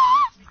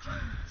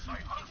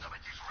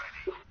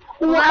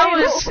 Well, that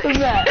was... What was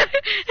that?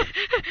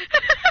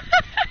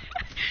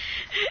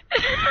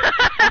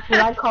 That's what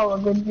I call a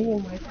good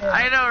game right there.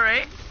 I know,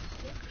 right?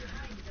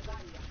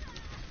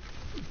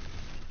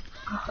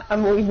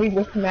 I'm leaving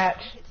this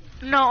match.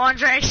 No,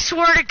 Andre, I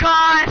swear to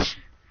God!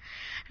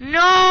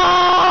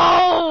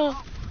 No!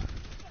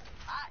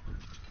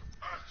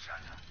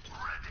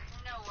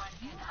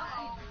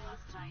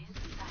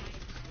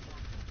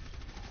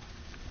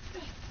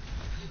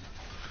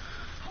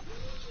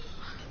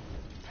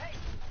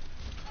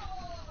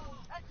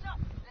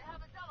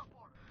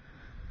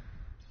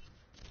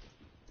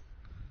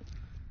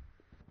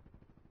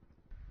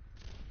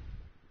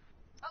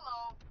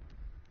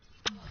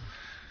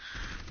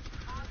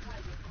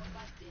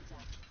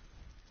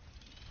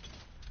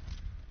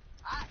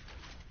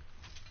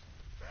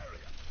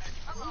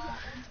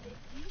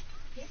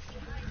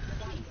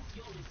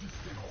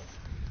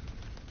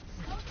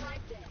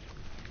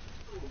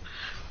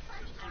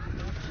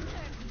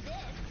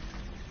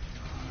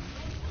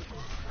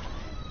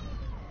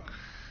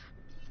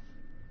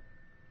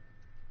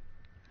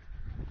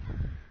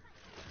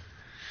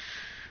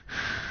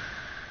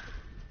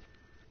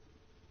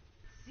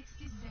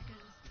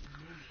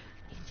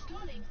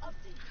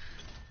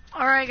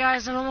 Alright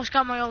guys, I've almost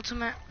got my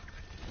ultimate.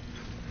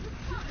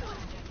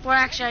 Well,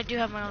 actually, I do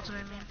have my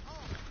ultimate, man.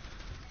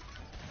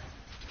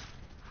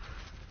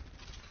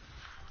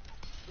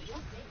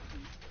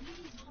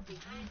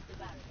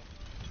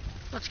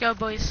 Let's go,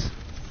 boys.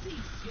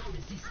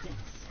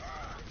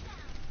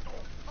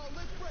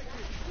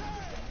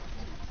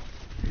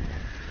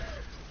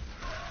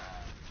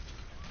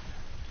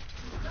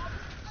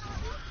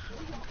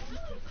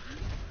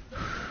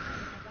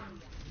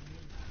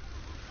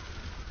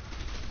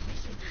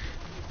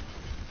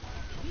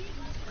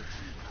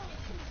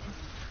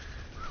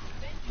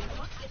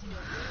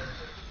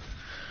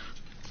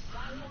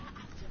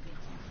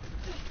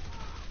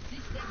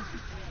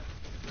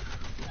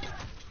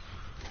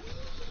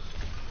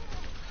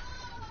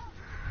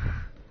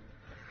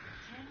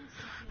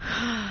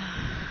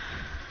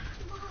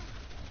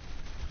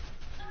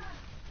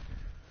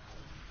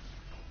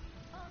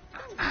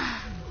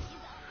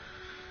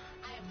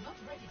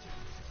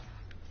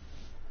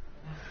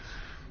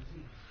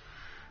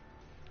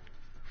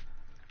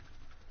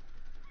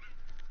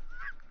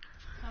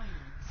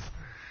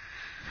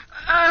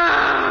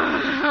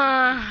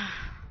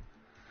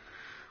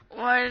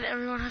 Why did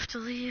everyone have to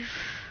leave?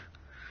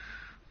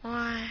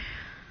 Why?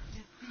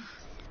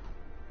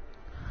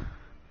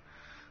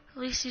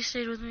 At least you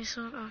stayed with me,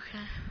 so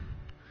okay.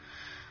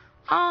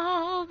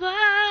 All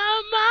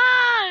by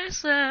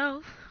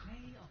myself.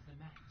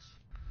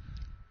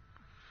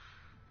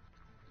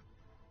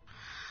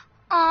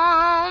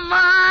 All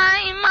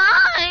by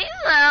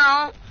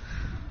myself.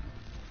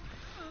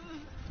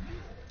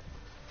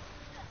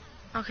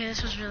 Okay,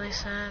 this was really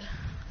sad.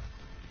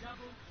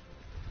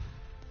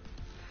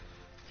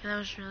 Okay, that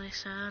was really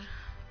sad.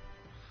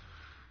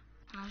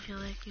 I don't feel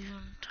like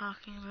even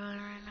talking about it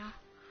right now.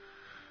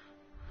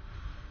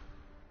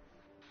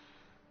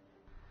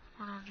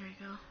 Where'd Andre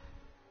go?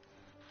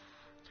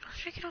 Did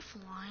Andre get off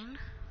the line?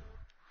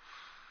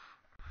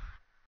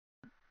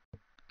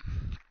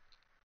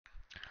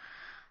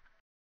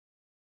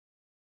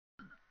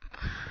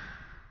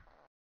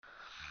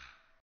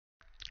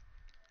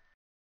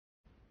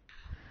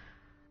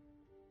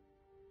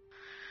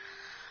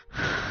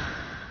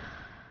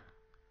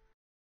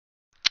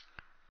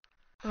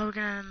 Well, we're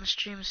gonna end the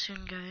stream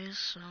soon, guys,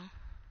 so.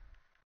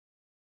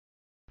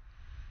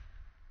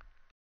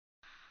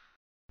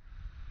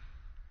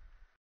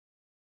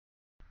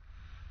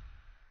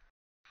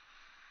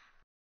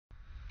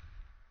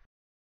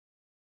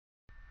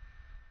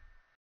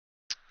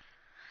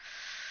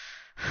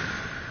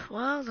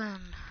 Well then.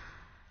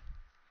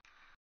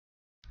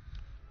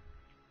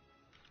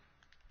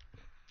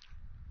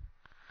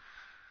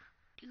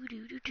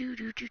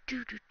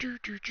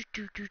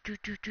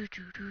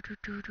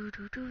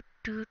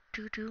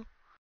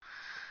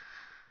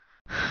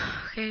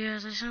 Okay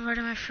guys, I just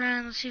invited my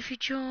friend. Let's see if he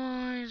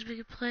joins. We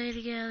can play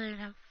together and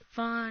have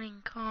fun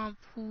and comp.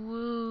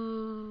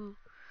 Woo.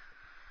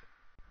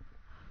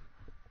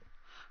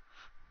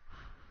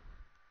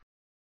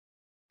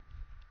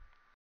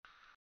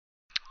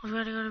 We've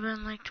got to go to bed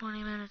in like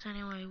 20 minutes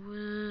anyway.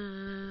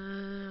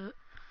 Woo.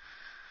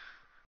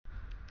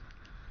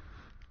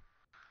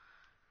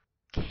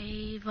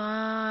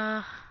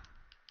 Kava.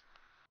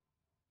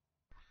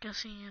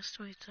 Guessing he has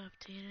to wait to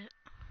update it.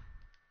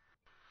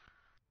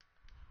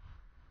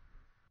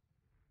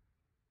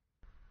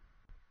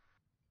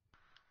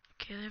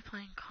 Okay, they're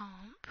playing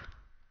comp.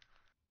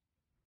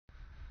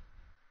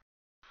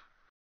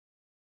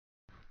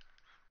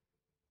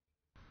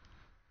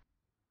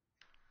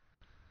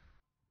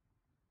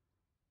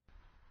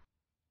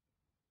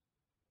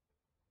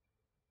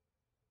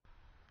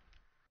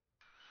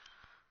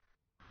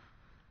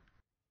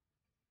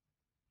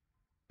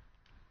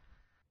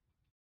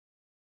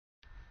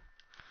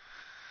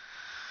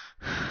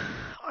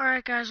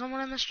 Alright guys, I'm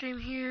gonna end the stream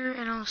here,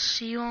 and I'll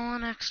see you all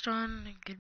next one. Goodbye.